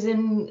sisters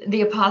in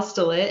the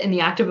apostolate, in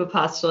the active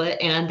apostolate,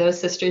 and those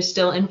sisters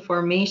still in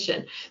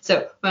formation.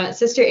 So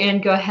Sister Anne,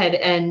 go ahead,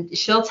 and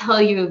she'll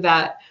tell you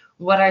about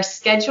what our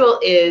schedule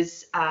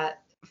is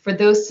for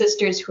those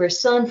sisters who are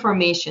still in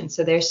formation.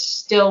 So they're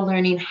still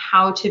learning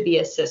how to be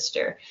a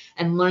sister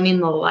and learning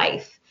the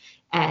life.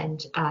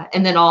 And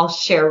then I'll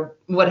share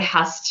what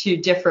has to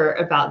differ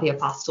about the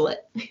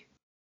apostolate.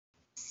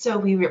 So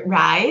we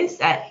rise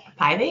at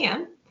 5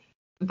 a.m.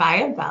 by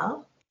a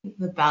bell.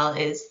 The bell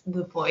is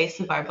the voice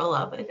of our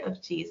beloved,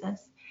 of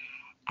Jesus.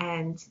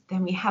 And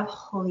then we have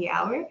Holy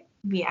Hour.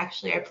 We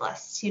actually are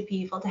blessed to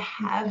be able to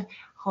have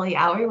Holy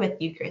Hour with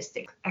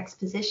Eucharistic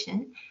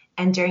exposition.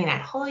 And during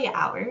that Holy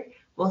Hour,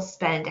 we'll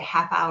spend a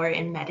half hour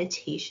in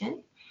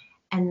meditation.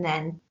 And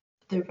then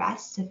the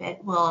rest of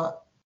it,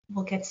 we'll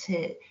get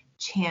to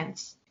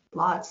chant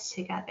lauds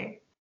together.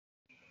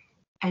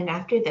 And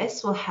after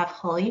this, we'll have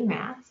Holy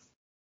Mass.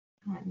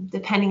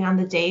 Depending on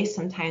the day,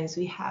 sometimes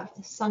we have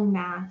the sung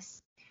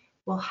Mass.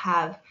 We'll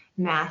have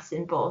Mass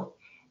in both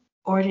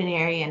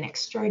ordinary and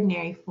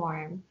extraordinary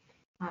form.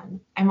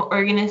 I'm an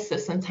organist, so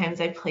sometimes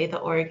I play the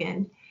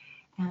organ.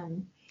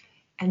 And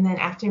then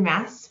after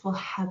Mass, we'll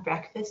have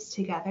breakfast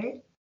together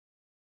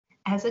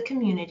as a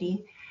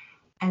community.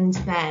 And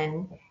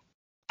then,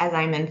 as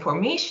I'm in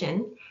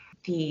formation,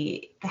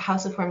 the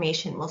House of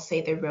Formation will say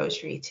the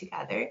Rosary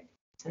together,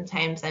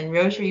 sometimes on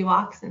Rosary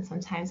walks and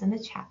sometimes in the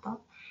chapel.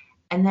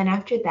 And then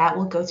after that,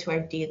 we'll go to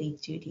our daily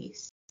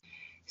duties.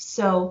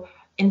 So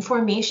in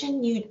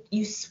formation,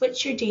 you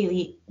switch your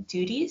daily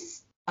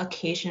duties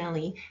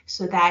occasionally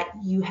so that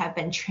you have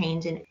been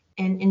trained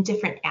in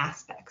different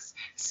aspects.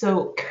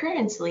 So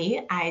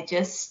currently, I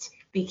just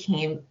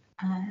became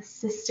a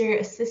sister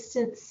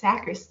assistant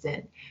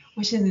sacristan,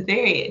 which is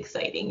very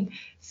exciting.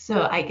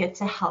 So I get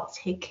to help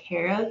take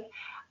care of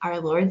our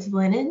Lord's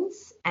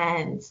linens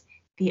and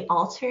the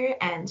altar,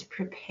 and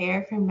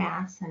prepare for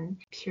Mass and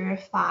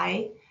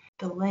purify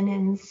the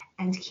linens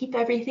and keep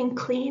everything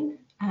clean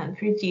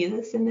for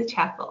Jesus in the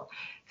chapel.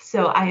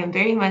 So I am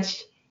very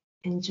much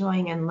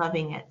enjoying and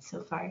loving it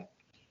so far.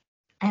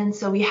 And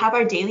so we have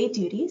our daily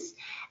duties,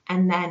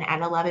 and then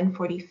at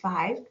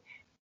 11:45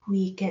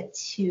 we get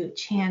to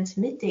chant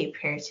midday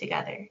prayer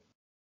together.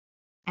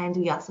 And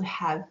we also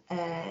have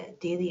a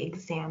daily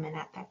examen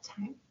at that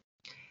time.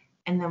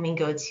 And then we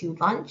go to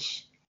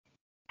lunch,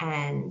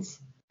 and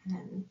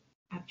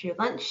after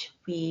lunch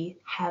we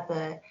have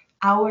an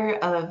hour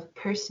of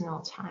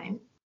personal time,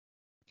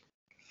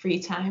 free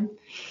time,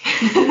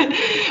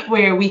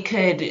 where we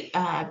could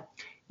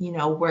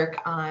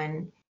work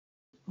on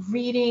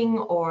reading,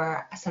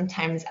 or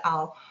sometimes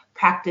I'll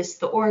practice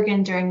the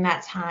organ during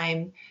that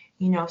time,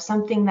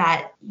 something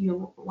that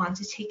you want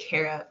to take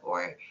care of,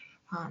 or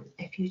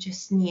if you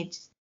just need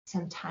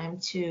some time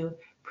to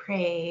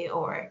pray,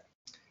 or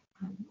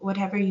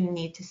whatever you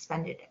need to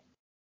spend it in.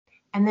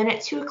 And then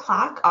at 2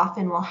 o'clock,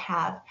 often we'll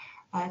have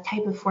a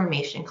type of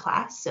formation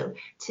class. So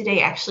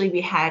today, actually,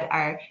 we had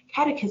our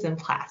catechism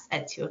class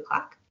at 2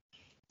 o'clock.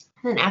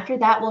 And then after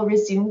that, we'll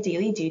resume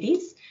daily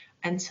duties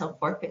until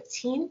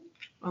 4:15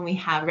 when we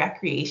have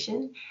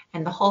recreation,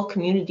 and the whole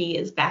community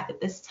is back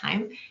at this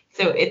time.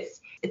 So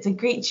it's a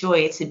great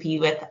joy to be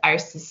with our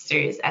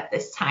sisters at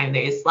this time.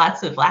 There's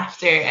lots of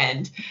laughter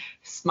and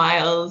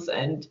smiles,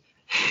 and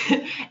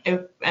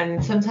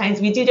and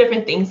sometimes we do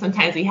different things.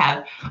 Sometimes we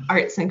have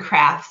arts and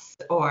crafts,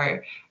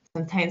 or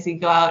sometimes we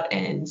go out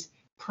and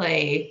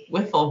play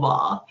wiffle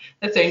ball.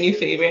 That's our new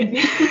favorite.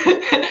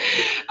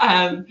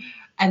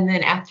 And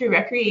then after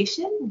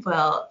recreation,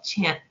 we'll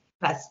chant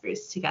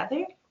Vespers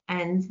together,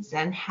 and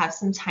then have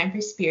some time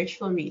for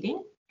spiritual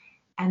reading,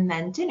 and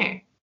then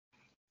dinner.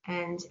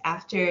 And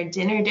after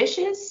dinner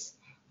dishes,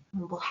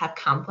 we'll have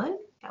Compline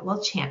that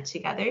we'll chant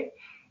together,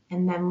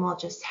 and then we'll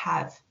just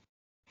have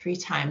free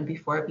time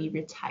before we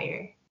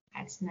retire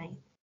at night.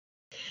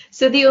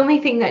 So the only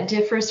thing that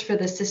differs for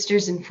the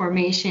sisters in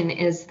formation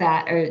is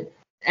that,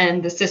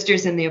 and the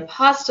sisters in the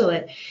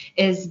apostolate,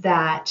 is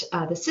that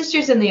the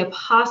sisters in the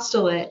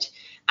apostolate,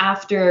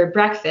 after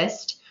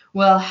breakfast,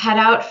 will head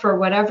out for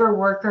whatever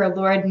work our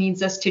Lord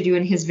needs us to do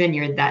in his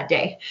vineyard that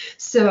day.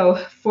 So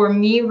for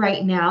me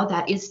right now,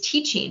 that is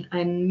teaching. I'm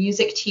a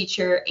music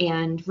teacher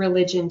and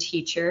religion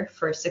teacher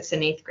for 6th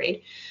and 8th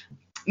grade.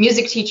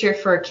 Music teacher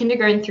for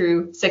kindergarten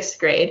through 6th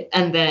grade,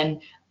 and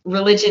then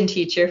religion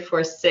teacher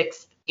for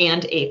 6th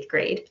and 8th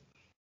grade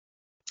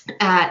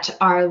at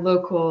our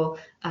local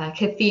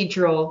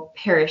cathedral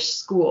parish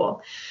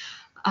school.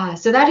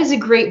 So that is a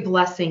great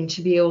blessing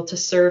to be able to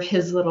serve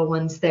his little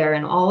ones there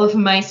and all of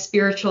my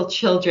spiritual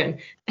children.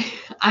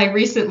 I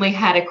recently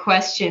had a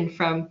question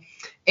from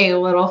a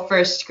little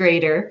first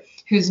grader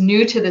who's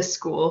new to the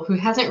school, who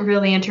hasn't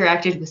really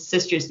interacted with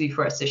sisters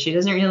before, so she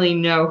doesn't really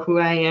know who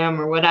I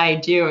am or what I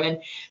do.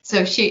 And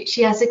so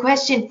she asked a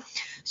question,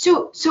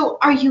 so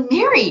are you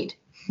married?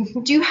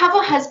 Do you have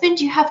a husband?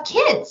 Do you have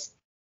kids?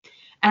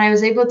 And I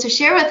was able to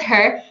share with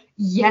her,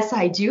 yes,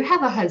 I do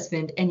have a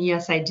husband, and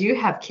yes, I do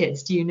have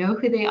kids. Do you know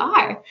who they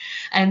are?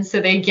 And so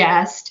they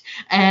guessed,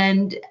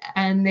 and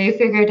they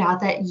figured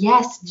out that,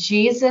 yes,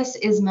 Jesus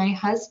is my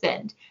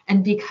husband.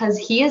 And because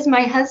he is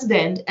my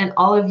husband and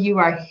all of you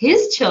are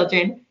his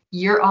children,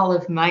 you're all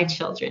of my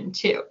children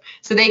too.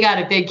 So they got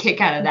a big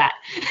kick out of that.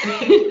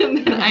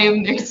 I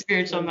am their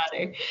spiritual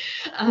mother.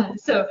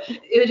 So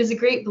it is a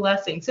great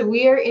blessing. So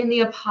we are in the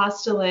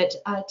apostolate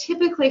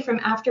typically from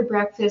after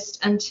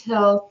breakfast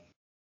until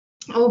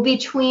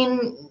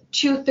between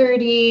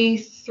 2:30,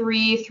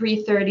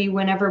 3:30,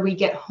 whenever we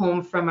get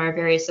home from our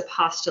various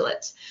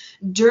apostolates.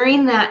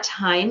 During that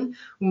time,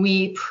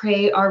 we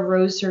pray our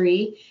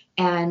rosary,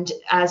 and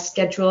as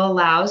schedule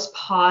allows,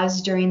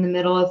 pause during the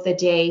middle of the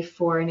day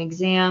for an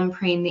exam,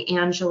 praying the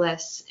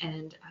Angelus,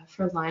 and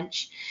for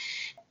lunch.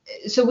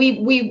 So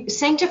we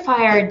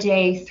sanctify our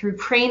day through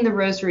praying the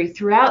rosary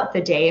throughout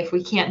the day if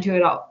we can't do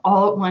it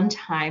all at one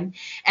time,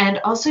 and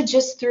also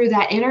just through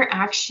that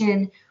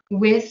interaction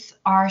with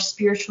our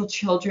spiritual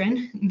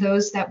children,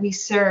 those that we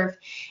serve,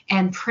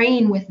 and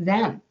praying with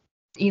them.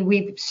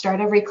 We start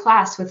every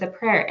class with a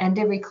prayer, end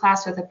every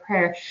class with a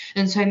prayer.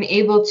 And so I'm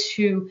able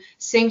to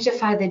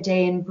sanctify the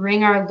day and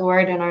bring our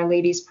Lord and Our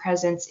Lady's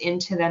presence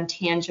into them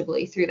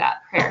tangibly through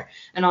that prayer,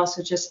 and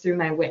also just through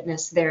my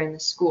witness there in the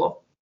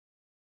school.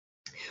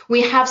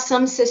 We have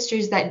some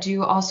sisters that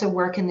do also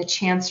work in the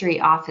chancery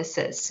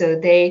offices. So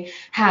they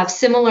have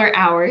similar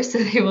hours. So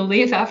they will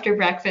leave after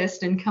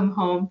breakfast and come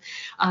home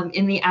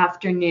in the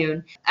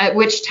afternoon, at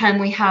which time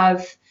we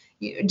have,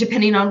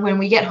 depending on when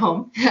we get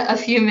home, a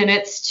few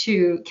minutes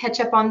to catch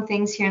up on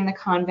things here in the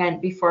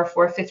convent before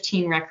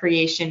 4:15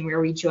 recreation, where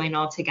we join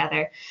all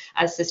together,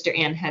 as Sister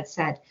Anne had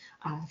said,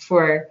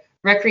 for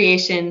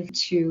recreation,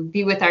 to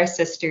be with our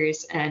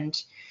sisters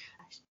and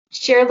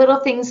share little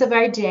things of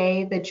our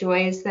day, the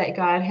joys that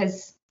God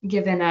has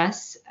given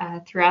us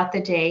throughout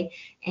the day,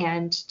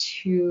 and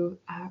to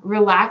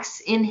relax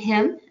in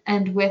him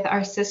and with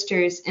our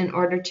sisters in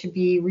order to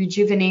be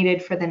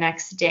rejuvenated for the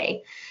next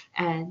day.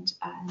 And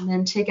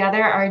then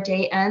together our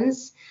day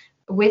ends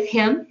with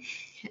him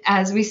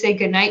as we say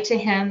goodnight to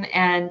him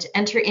and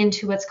enter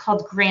into what's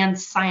called grand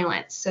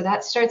silence. So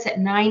that starts at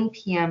 9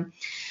 p.m.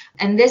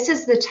 And this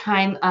is the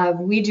time of,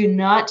 we do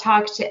not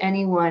talk to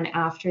anyone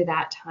after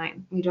that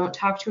time. We don't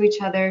talk to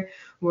each other.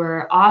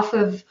 We're off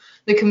of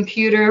the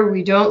computer.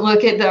 We don't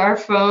look at our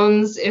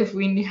phones if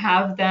we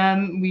have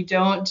them. We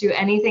don't do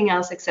anything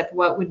else except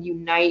what would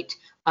unite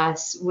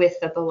us with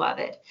the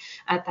beloved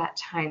at that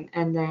time.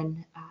 And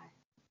then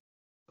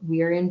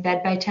we are in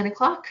bed by 10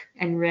 o'clock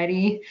and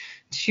ready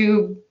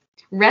to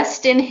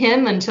rest in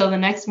him until the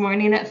next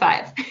morning at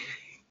 5.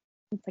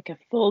 It's like a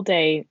full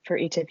day for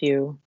each of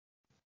you.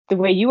 The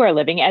way you are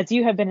living, as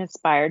you have been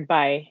inspired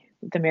by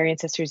the Marian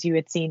sisters you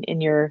had seen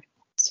in your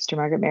Sister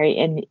Margaret Mary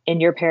in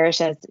your parish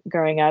as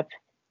growing up,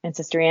 and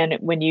Sister Anne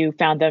when you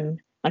found them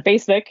on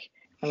Facebook.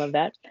 I love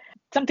that.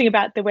 Something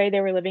about the way they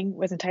were living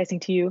was enticing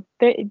to you.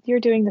 You're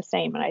doing the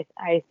same. And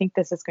I think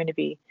this is going to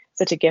be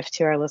such a gift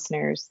to our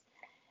listeners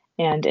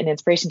and an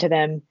inspiration to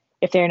them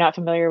if they're not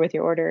familiar with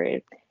your order.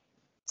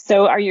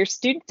 So are your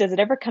students, does it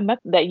ever come up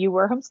that you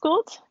were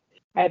homeschooled?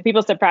 Are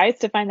people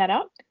surprised to find that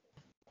out?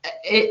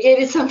 It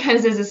is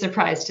sometimes as a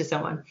surprise to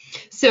someone.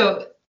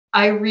 So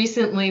I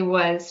recently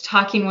was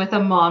talking with a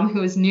mom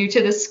who was new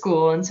to the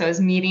school, and so I was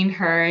meeting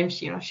her, and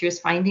she was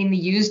finding the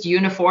used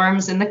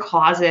uniforms in the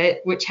closet,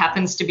 which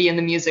happens to be in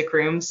the music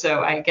room,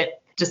 so I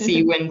get to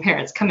see when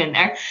parents come in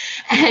there.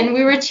 And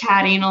we were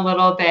chatting a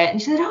little bit, and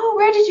she said, "Oh,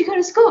 where did you go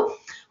to school?"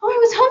 "Oh, I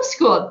was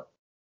homeschooled."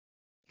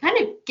 Kind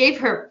of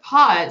gave her a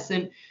pause,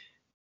 and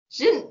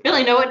she didn't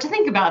really know what to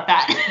think about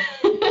that.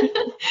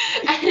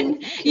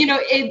 And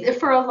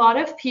for a lot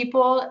of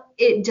people,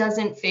 it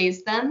doesn't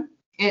faze them.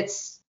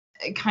 It's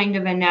kind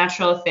of a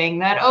natural thing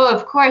that, oh,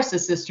 of course a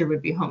sister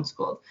would be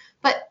homeschooled,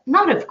 but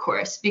not of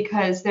course,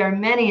 because there are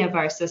many of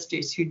our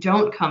sisters who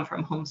don't come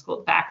from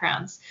homeschooled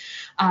backgrounds.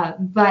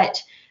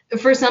 But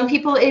for some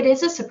people, it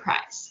is a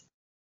surprise,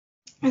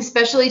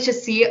 especially to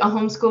see a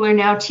homeschooler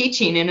now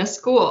teaching in a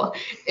school.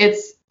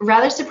 It's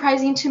rather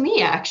surprising to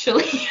me,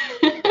 actually,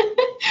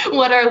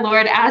 what our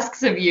Lord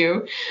asks of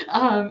you,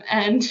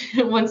 and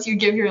once you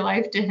give your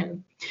life to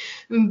him.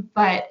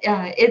 But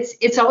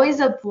it's always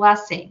a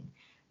blessing,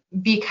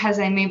 because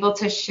I'm able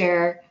to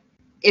share,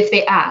 if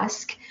they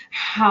ask,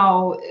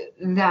 how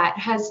that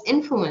has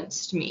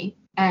influenced me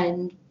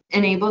and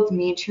enabled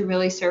me to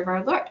really serve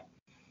our Lord.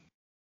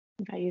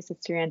 About you,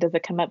 Sister Anne, does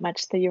it come up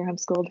much that you're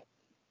homeschooled?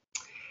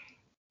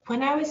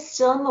 When I was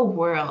still in the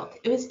world,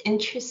 it was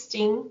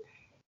interesting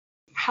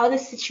how the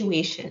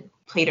situation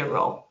played a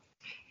role.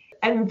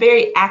 I'm a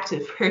very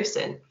active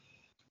person.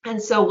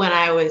 And so when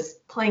I was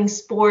playing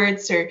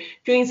sports or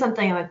doing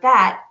something like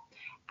that,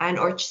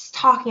 or just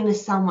talking to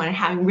someone and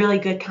having really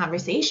good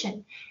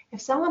conversation, if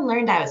someone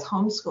learned I was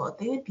homeschooled,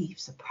 they would be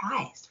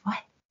surprised. What?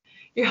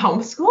 You're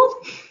homeschooled?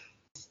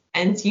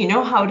 And you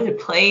know how to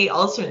play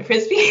ultimate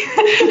frisbee?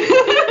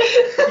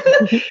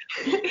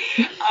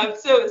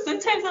 So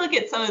sometimes I'll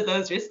get some of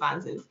those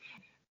responses.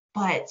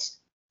 But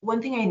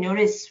one thing I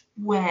noticed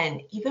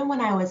even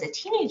when I was a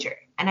teenager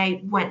and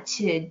I went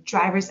to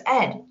driver's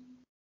ed,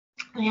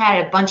 I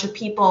had a bunch of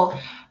people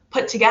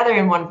put together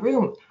in one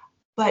room.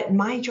 But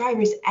my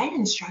driver's ed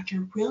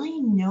instructor really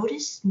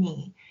noticed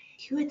me.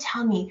 He would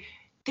tell me,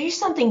 "There's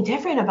something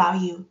different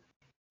about you.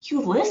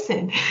 You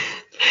listen."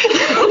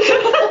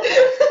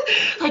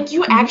 Like,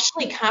 you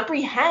actually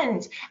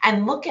comprehend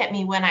and look at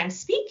me when I'm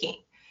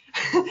speaking.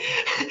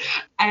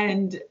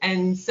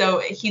 and so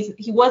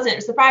he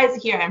wasn't surprised to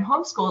hear I'm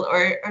homeschooled,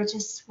 or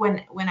just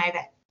when I've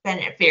been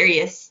at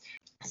various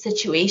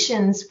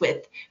situations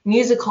with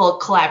musical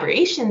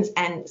collaborations,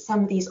 and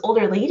some of these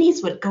older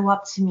ladies would go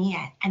up to me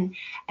and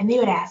they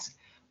would ask,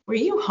 "Were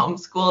you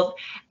homeschooled?"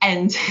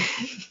 And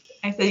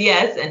I said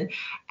yes,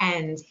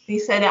 and they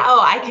said,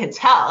 "Oh, I could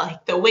tell,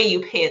 like, the way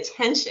you pay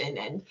attention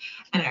and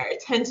are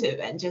attentive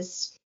and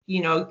just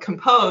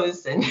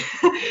composed and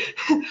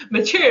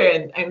mature."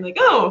 And I'm like,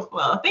 "Oh,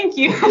 well, thank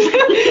you."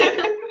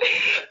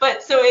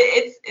 But so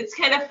it's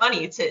kind of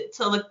funny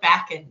to look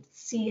back and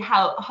see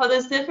how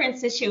those different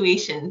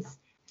situations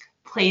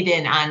played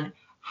in on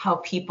how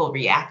people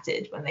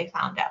reacted when they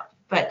found out.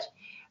 But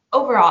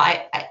overall,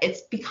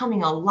 it's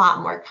becoming a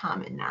lot more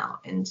common now,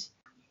 and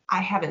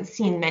I haven't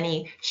seen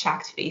many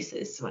shocked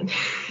faces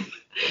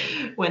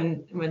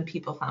when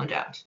people found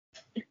out.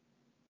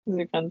 These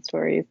are fun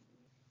stories.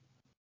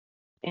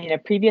 In a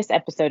previous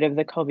episode of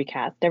the Kolbe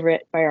Cast,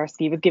 Everett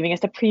Boyarsky was giving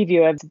us a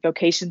preview of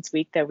Vocations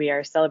Week that we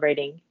are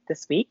celebrating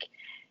this week.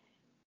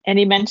 And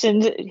he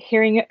mentioned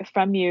hearing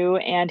from you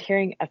and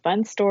hearing a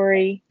fun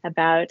story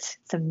about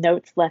some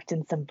notes left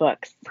in some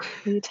books.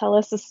 Can you tell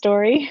us a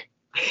story?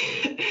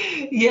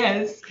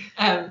 Yes.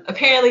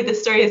 Apparently the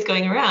story is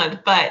going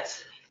around,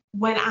 but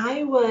when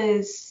I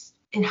was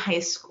in high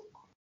school,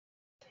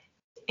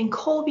 in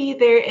Kolbe,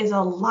 there is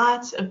a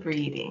lot of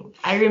reading.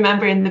 I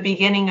remember in the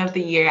beginning of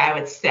the year, I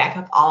would stack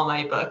up all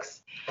my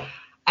books,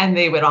 and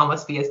they would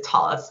almost be as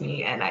tall as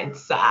me, and I'd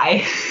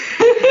sigh.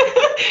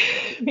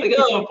 Like,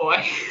 oh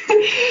boy.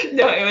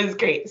 No, it was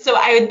great. So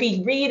I would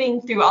be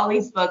reading through all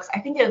these books. I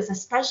think it was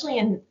especially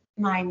in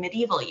my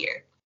medieval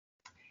year,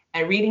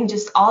 and reading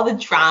just all the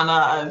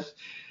drama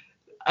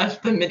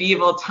of the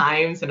medieval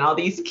times and all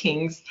these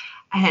kings.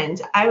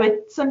 And I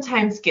would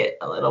sometimes get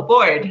a little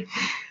bored.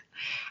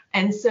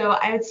 And so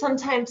I would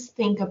sometimes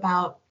think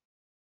about,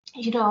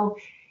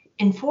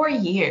 in 4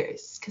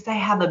 years, because I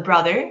have a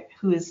brother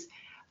who's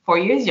 4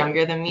 years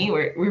younger than me.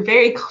 We're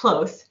very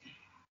close.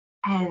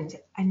 And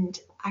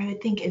I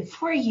would think in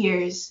 4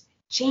 years,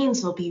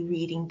 James will be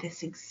reading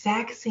this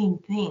exact same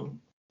thing.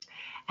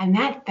 And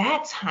at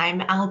that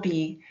time,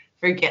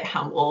 forget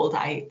how old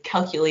I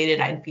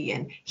calculated I'd be,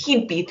 and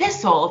he'd be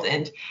this old.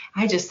 And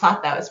I just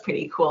thought that was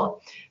pretty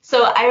cool.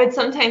 So I would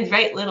sometimes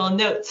write little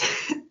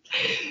notes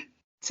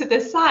to the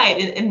side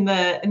in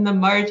the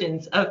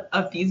margins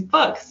of these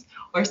books.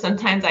 Or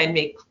sometimes I'd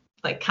make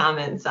like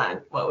comments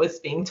on what was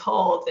being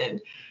told,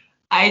 and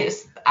I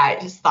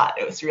just thought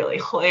it was really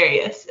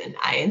hilarious, and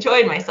I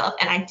enjoyed myself,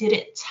 and I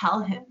didn't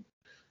tell him.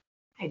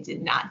 I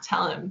did not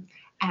tell him.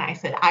 And I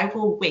said, I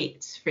will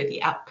wait for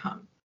the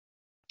outcome.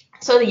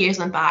 So the years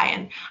went by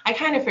and I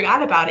kind of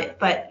forgot about it.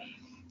 But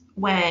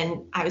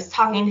when I was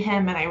talking to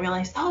him and I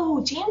realized,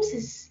 oh, James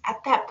is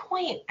at that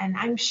point, and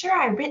I'm sure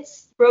I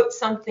wrote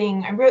some of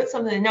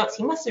the notes.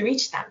 He must have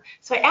reached them.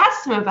 So I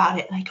asked him about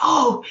it, like,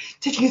 oh,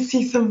 did you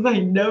see some of my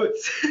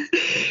notes?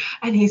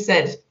 And he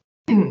said,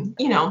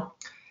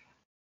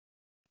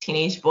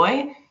 teenage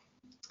boy,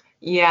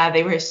 yeah,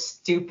 they were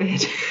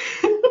stupid.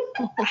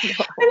 And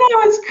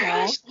I was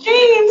crushed.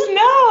 James,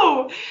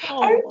 no.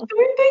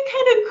 Weren't they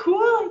kind of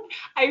cool?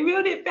 I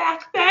wrote it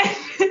back then.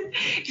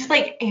 He's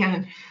like,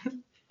 Anne,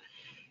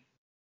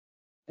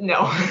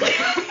 no.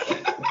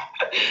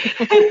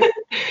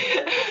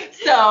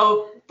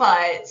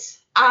 But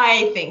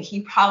I think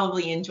he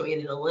probably enjoyed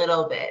it a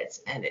little bit,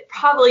 and it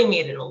probably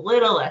made it a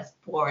little less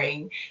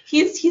boring.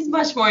 He's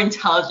much more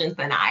intelligent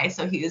than I,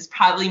 so he was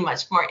probably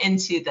much more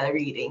into the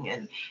reading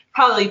and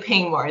probably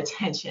paying more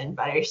attention,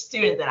 better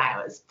student than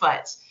I was.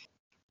 But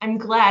I'm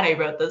glad I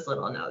wrote those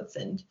little notes,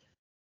 and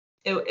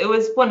it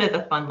was one of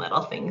the fun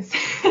little things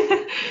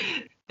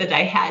that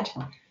I had.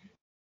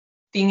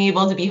 Being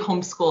able to be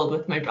homeschooled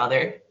with my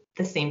brother,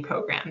 the same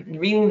program,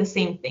 and reading the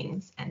same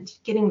things and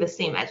getting the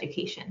same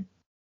education.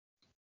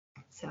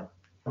 So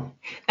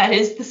that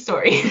is the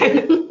story.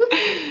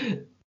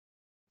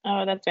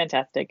 Oh, that's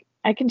fantastic.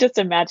 I can just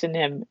imagine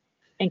him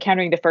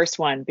encountering the first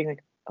one, being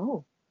like,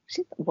 oh,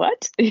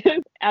 what?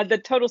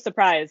 The total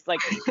surprise,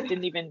 like probably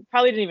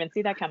didn't even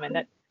see that coming.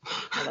 I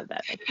love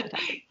that. That's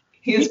fantastic.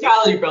 He was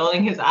probably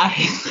rolling his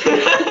eyes.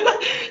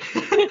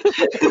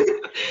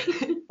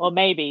 Well,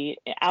 maybe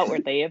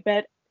outwardly,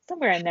 but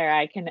somewhere in there,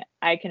 I can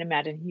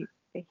imagine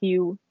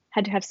he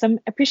had to have some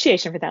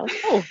appreciation for that. Like,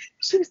 oh,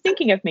 she was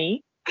thinking of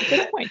me.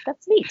 Good point.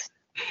 That's neat.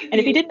 And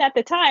if he didn't at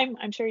the time,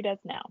 I'm sure he does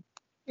now.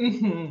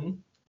 Mm-hmm.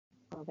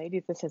 Well,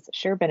 ladies, this has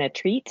sure been a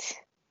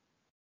treat.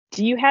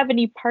 Do you have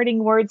any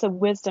parting words of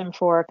wisdom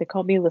for the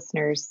Kolbe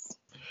listeners?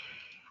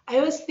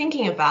 I was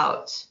thinking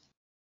about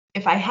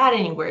if I had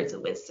any words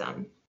of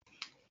wisdom,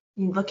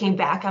 looking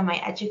back on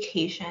my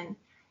education,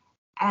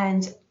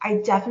 and I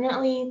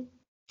definitely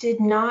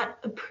did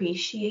not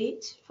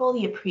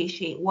fully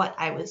appreciate what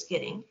I was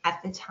getting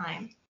at the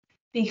time,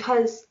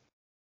 because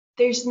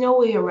there's no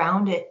way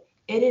around it.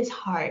 It is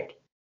hard.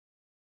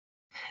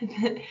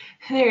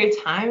 There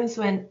are times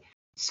when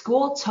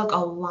school took a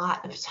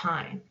lot of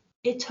time.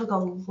 It took a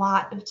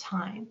lot of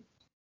time.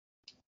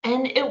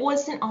 And it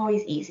wasn't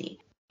always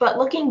easy. But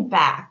looking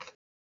back,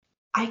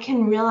 I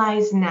can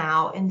realize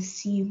now and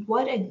see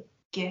what a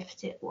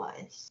gift it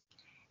was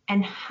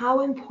and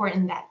how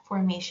important that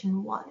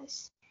formation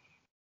was.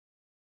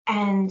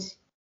 And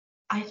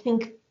I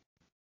think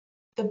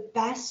the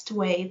best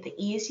way, the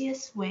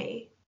easiest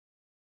way,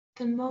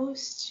 the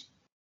most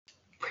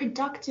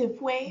productive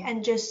way,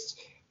 and just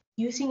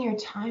using your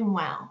time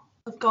well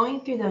of going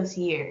through those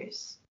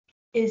years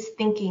is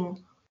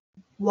thinking,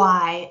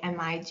 why am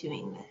I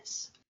doing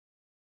this?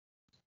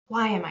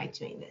 Why am I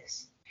doing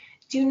this?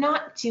 Do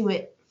not do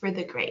it for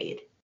the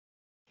grade.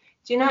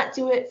 Do not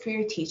do it for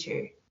your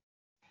teacher.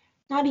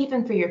 Not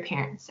even for your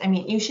parents. I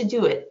mean, you should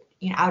do it,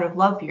 out of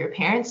love for your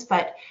parents,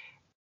 but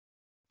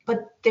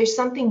there's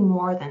something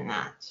more than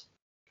that.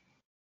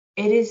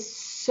 It is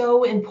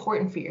so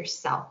important for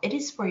yourself. It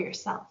is for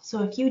yourself.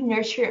 So if you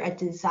nurture a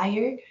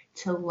desire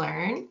to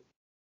learn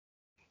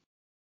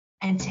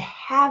and to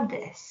have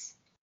this,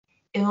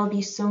 it will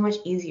be so much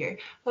easier.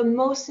 But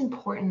most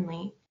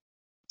importantly,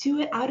 do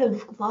it out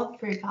of love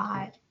for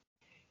God.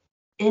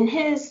 In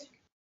His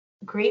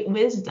great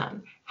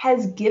wisdom,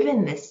 has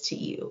given this to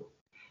you.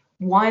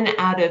 One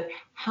out of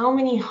how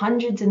many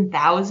hundreds and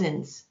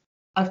thousands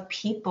of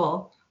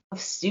people, of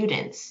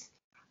students,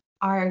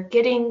 are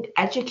getting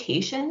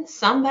education,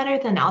 some better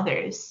than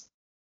others.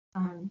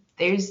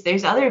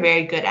 There's other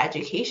very good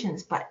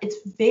educations, but it's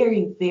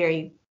very,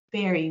 very,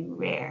 very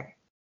rare.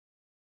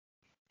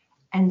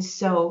 And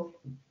so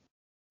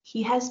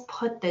He has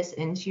put this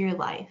into your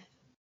life.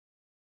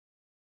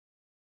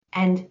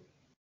 And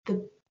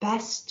the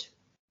best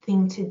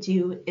thing to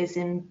do is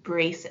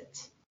embrace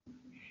it.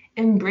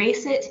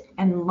 Embrace it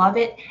and love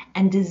it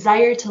and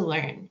desire to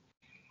learn.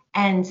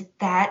 And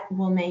that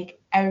will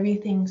make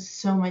everything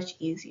so much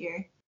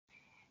easier.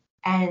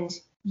 And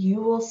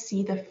you will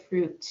see the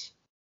fruit.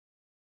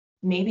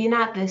 Maybe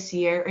not this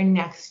year or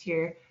next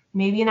year,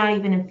 maybe not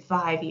even in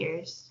 5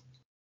 years,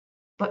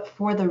 but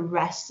for the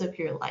rest of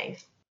your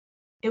life.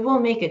 It will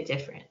make a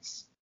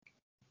difference.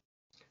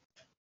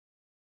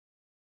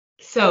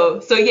 So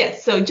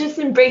just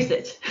embrace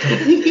it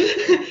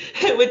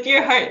with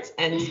your heart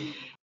and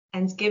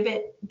give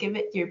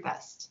it your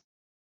best.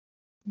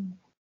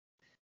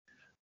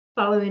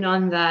 Following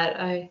on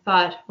that, I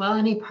thought, well,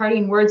 any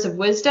parting words of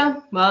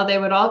wisdom? Well, they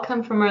would all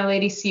come from Our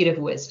Lady Seat of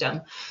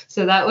Wisdom.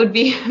 So that would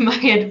be my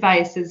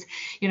advice is,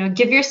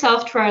 give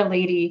yourself to Our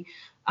Lady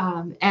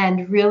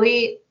and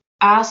really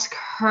ask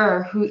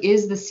her who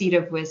is the seat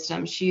of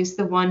wisdom. She is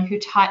the one who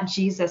taught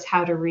Jesus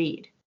how to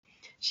read.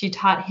 She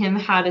taught him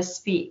how to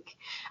speak.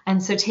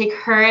 And so take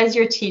her as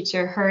your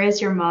teacher, her as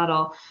your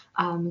model,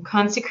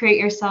 consecrate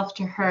yourself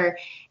to her.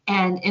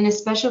 And in a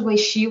special way,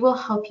 she will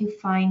help you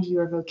find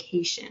your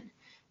vocation.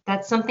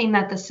 That's something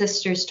that the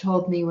sisters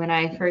told me when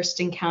I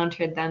first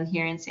encountered them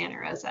here in Santa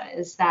Rosa,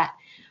 is that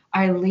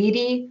Our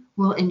Lady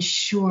will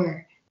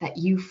ensure that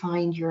you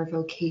find your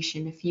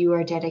vocation if you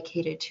are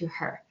dedicated to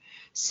her.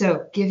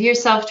 So give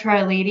yourself to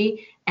Our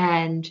Lady,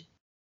 and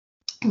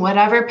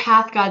whatever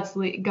path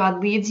God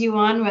leads you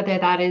on, whether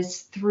that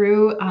is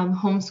through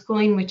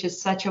homeschooling, which is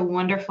such a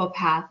wonderful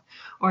path,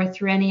 or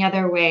through any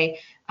other way,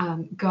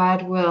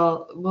 God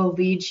will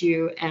lead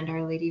you, and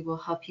Our Lady will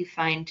help you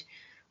find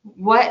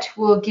what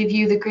will give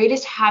you the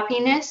greatest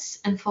happiness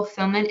and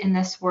fulfillment in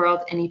this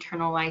world and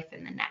eternal life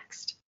in the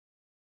next.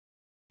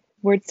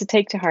 Words to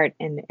take to heart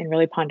and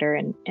really ponder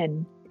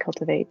and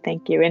cultivate.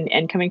 Thank you.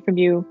 And coming from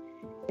you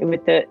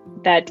with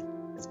that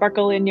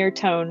sparkle in your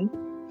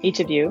tone, each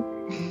of you,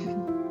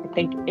 I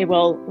think it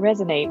will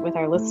resonate with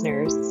our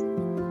listeners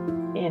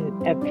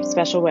in a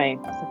special way.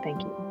 So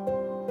thank you.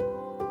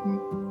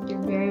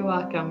 You're very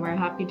welcome. We're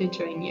happy to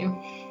join you.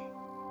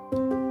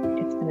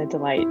 It's been a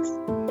delight.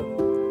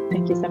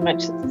 Thank you so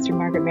much, Sister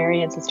Margaret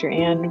Mary and Sister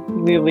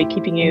Anne. We will be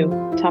keeping you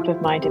top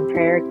of mind in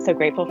prayer. So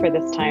grateful for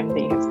this time that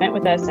you have spent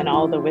with us and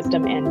all the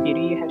wisdom and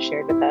beauty you have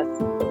shared with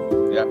us.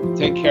 Yeah,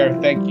 take care.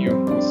 Thank you.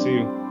 We'll see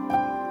you.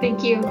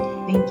 Thank you.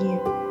 Thank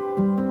you.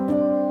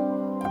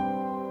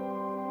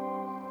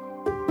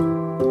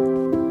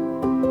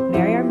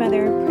 Mary, our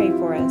Mother, pray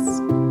for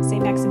us.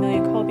 St.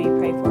 Maximilian Kolbe,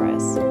 pray for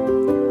us.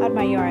 Ad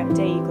Maiorem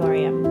Dei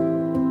Gloriam.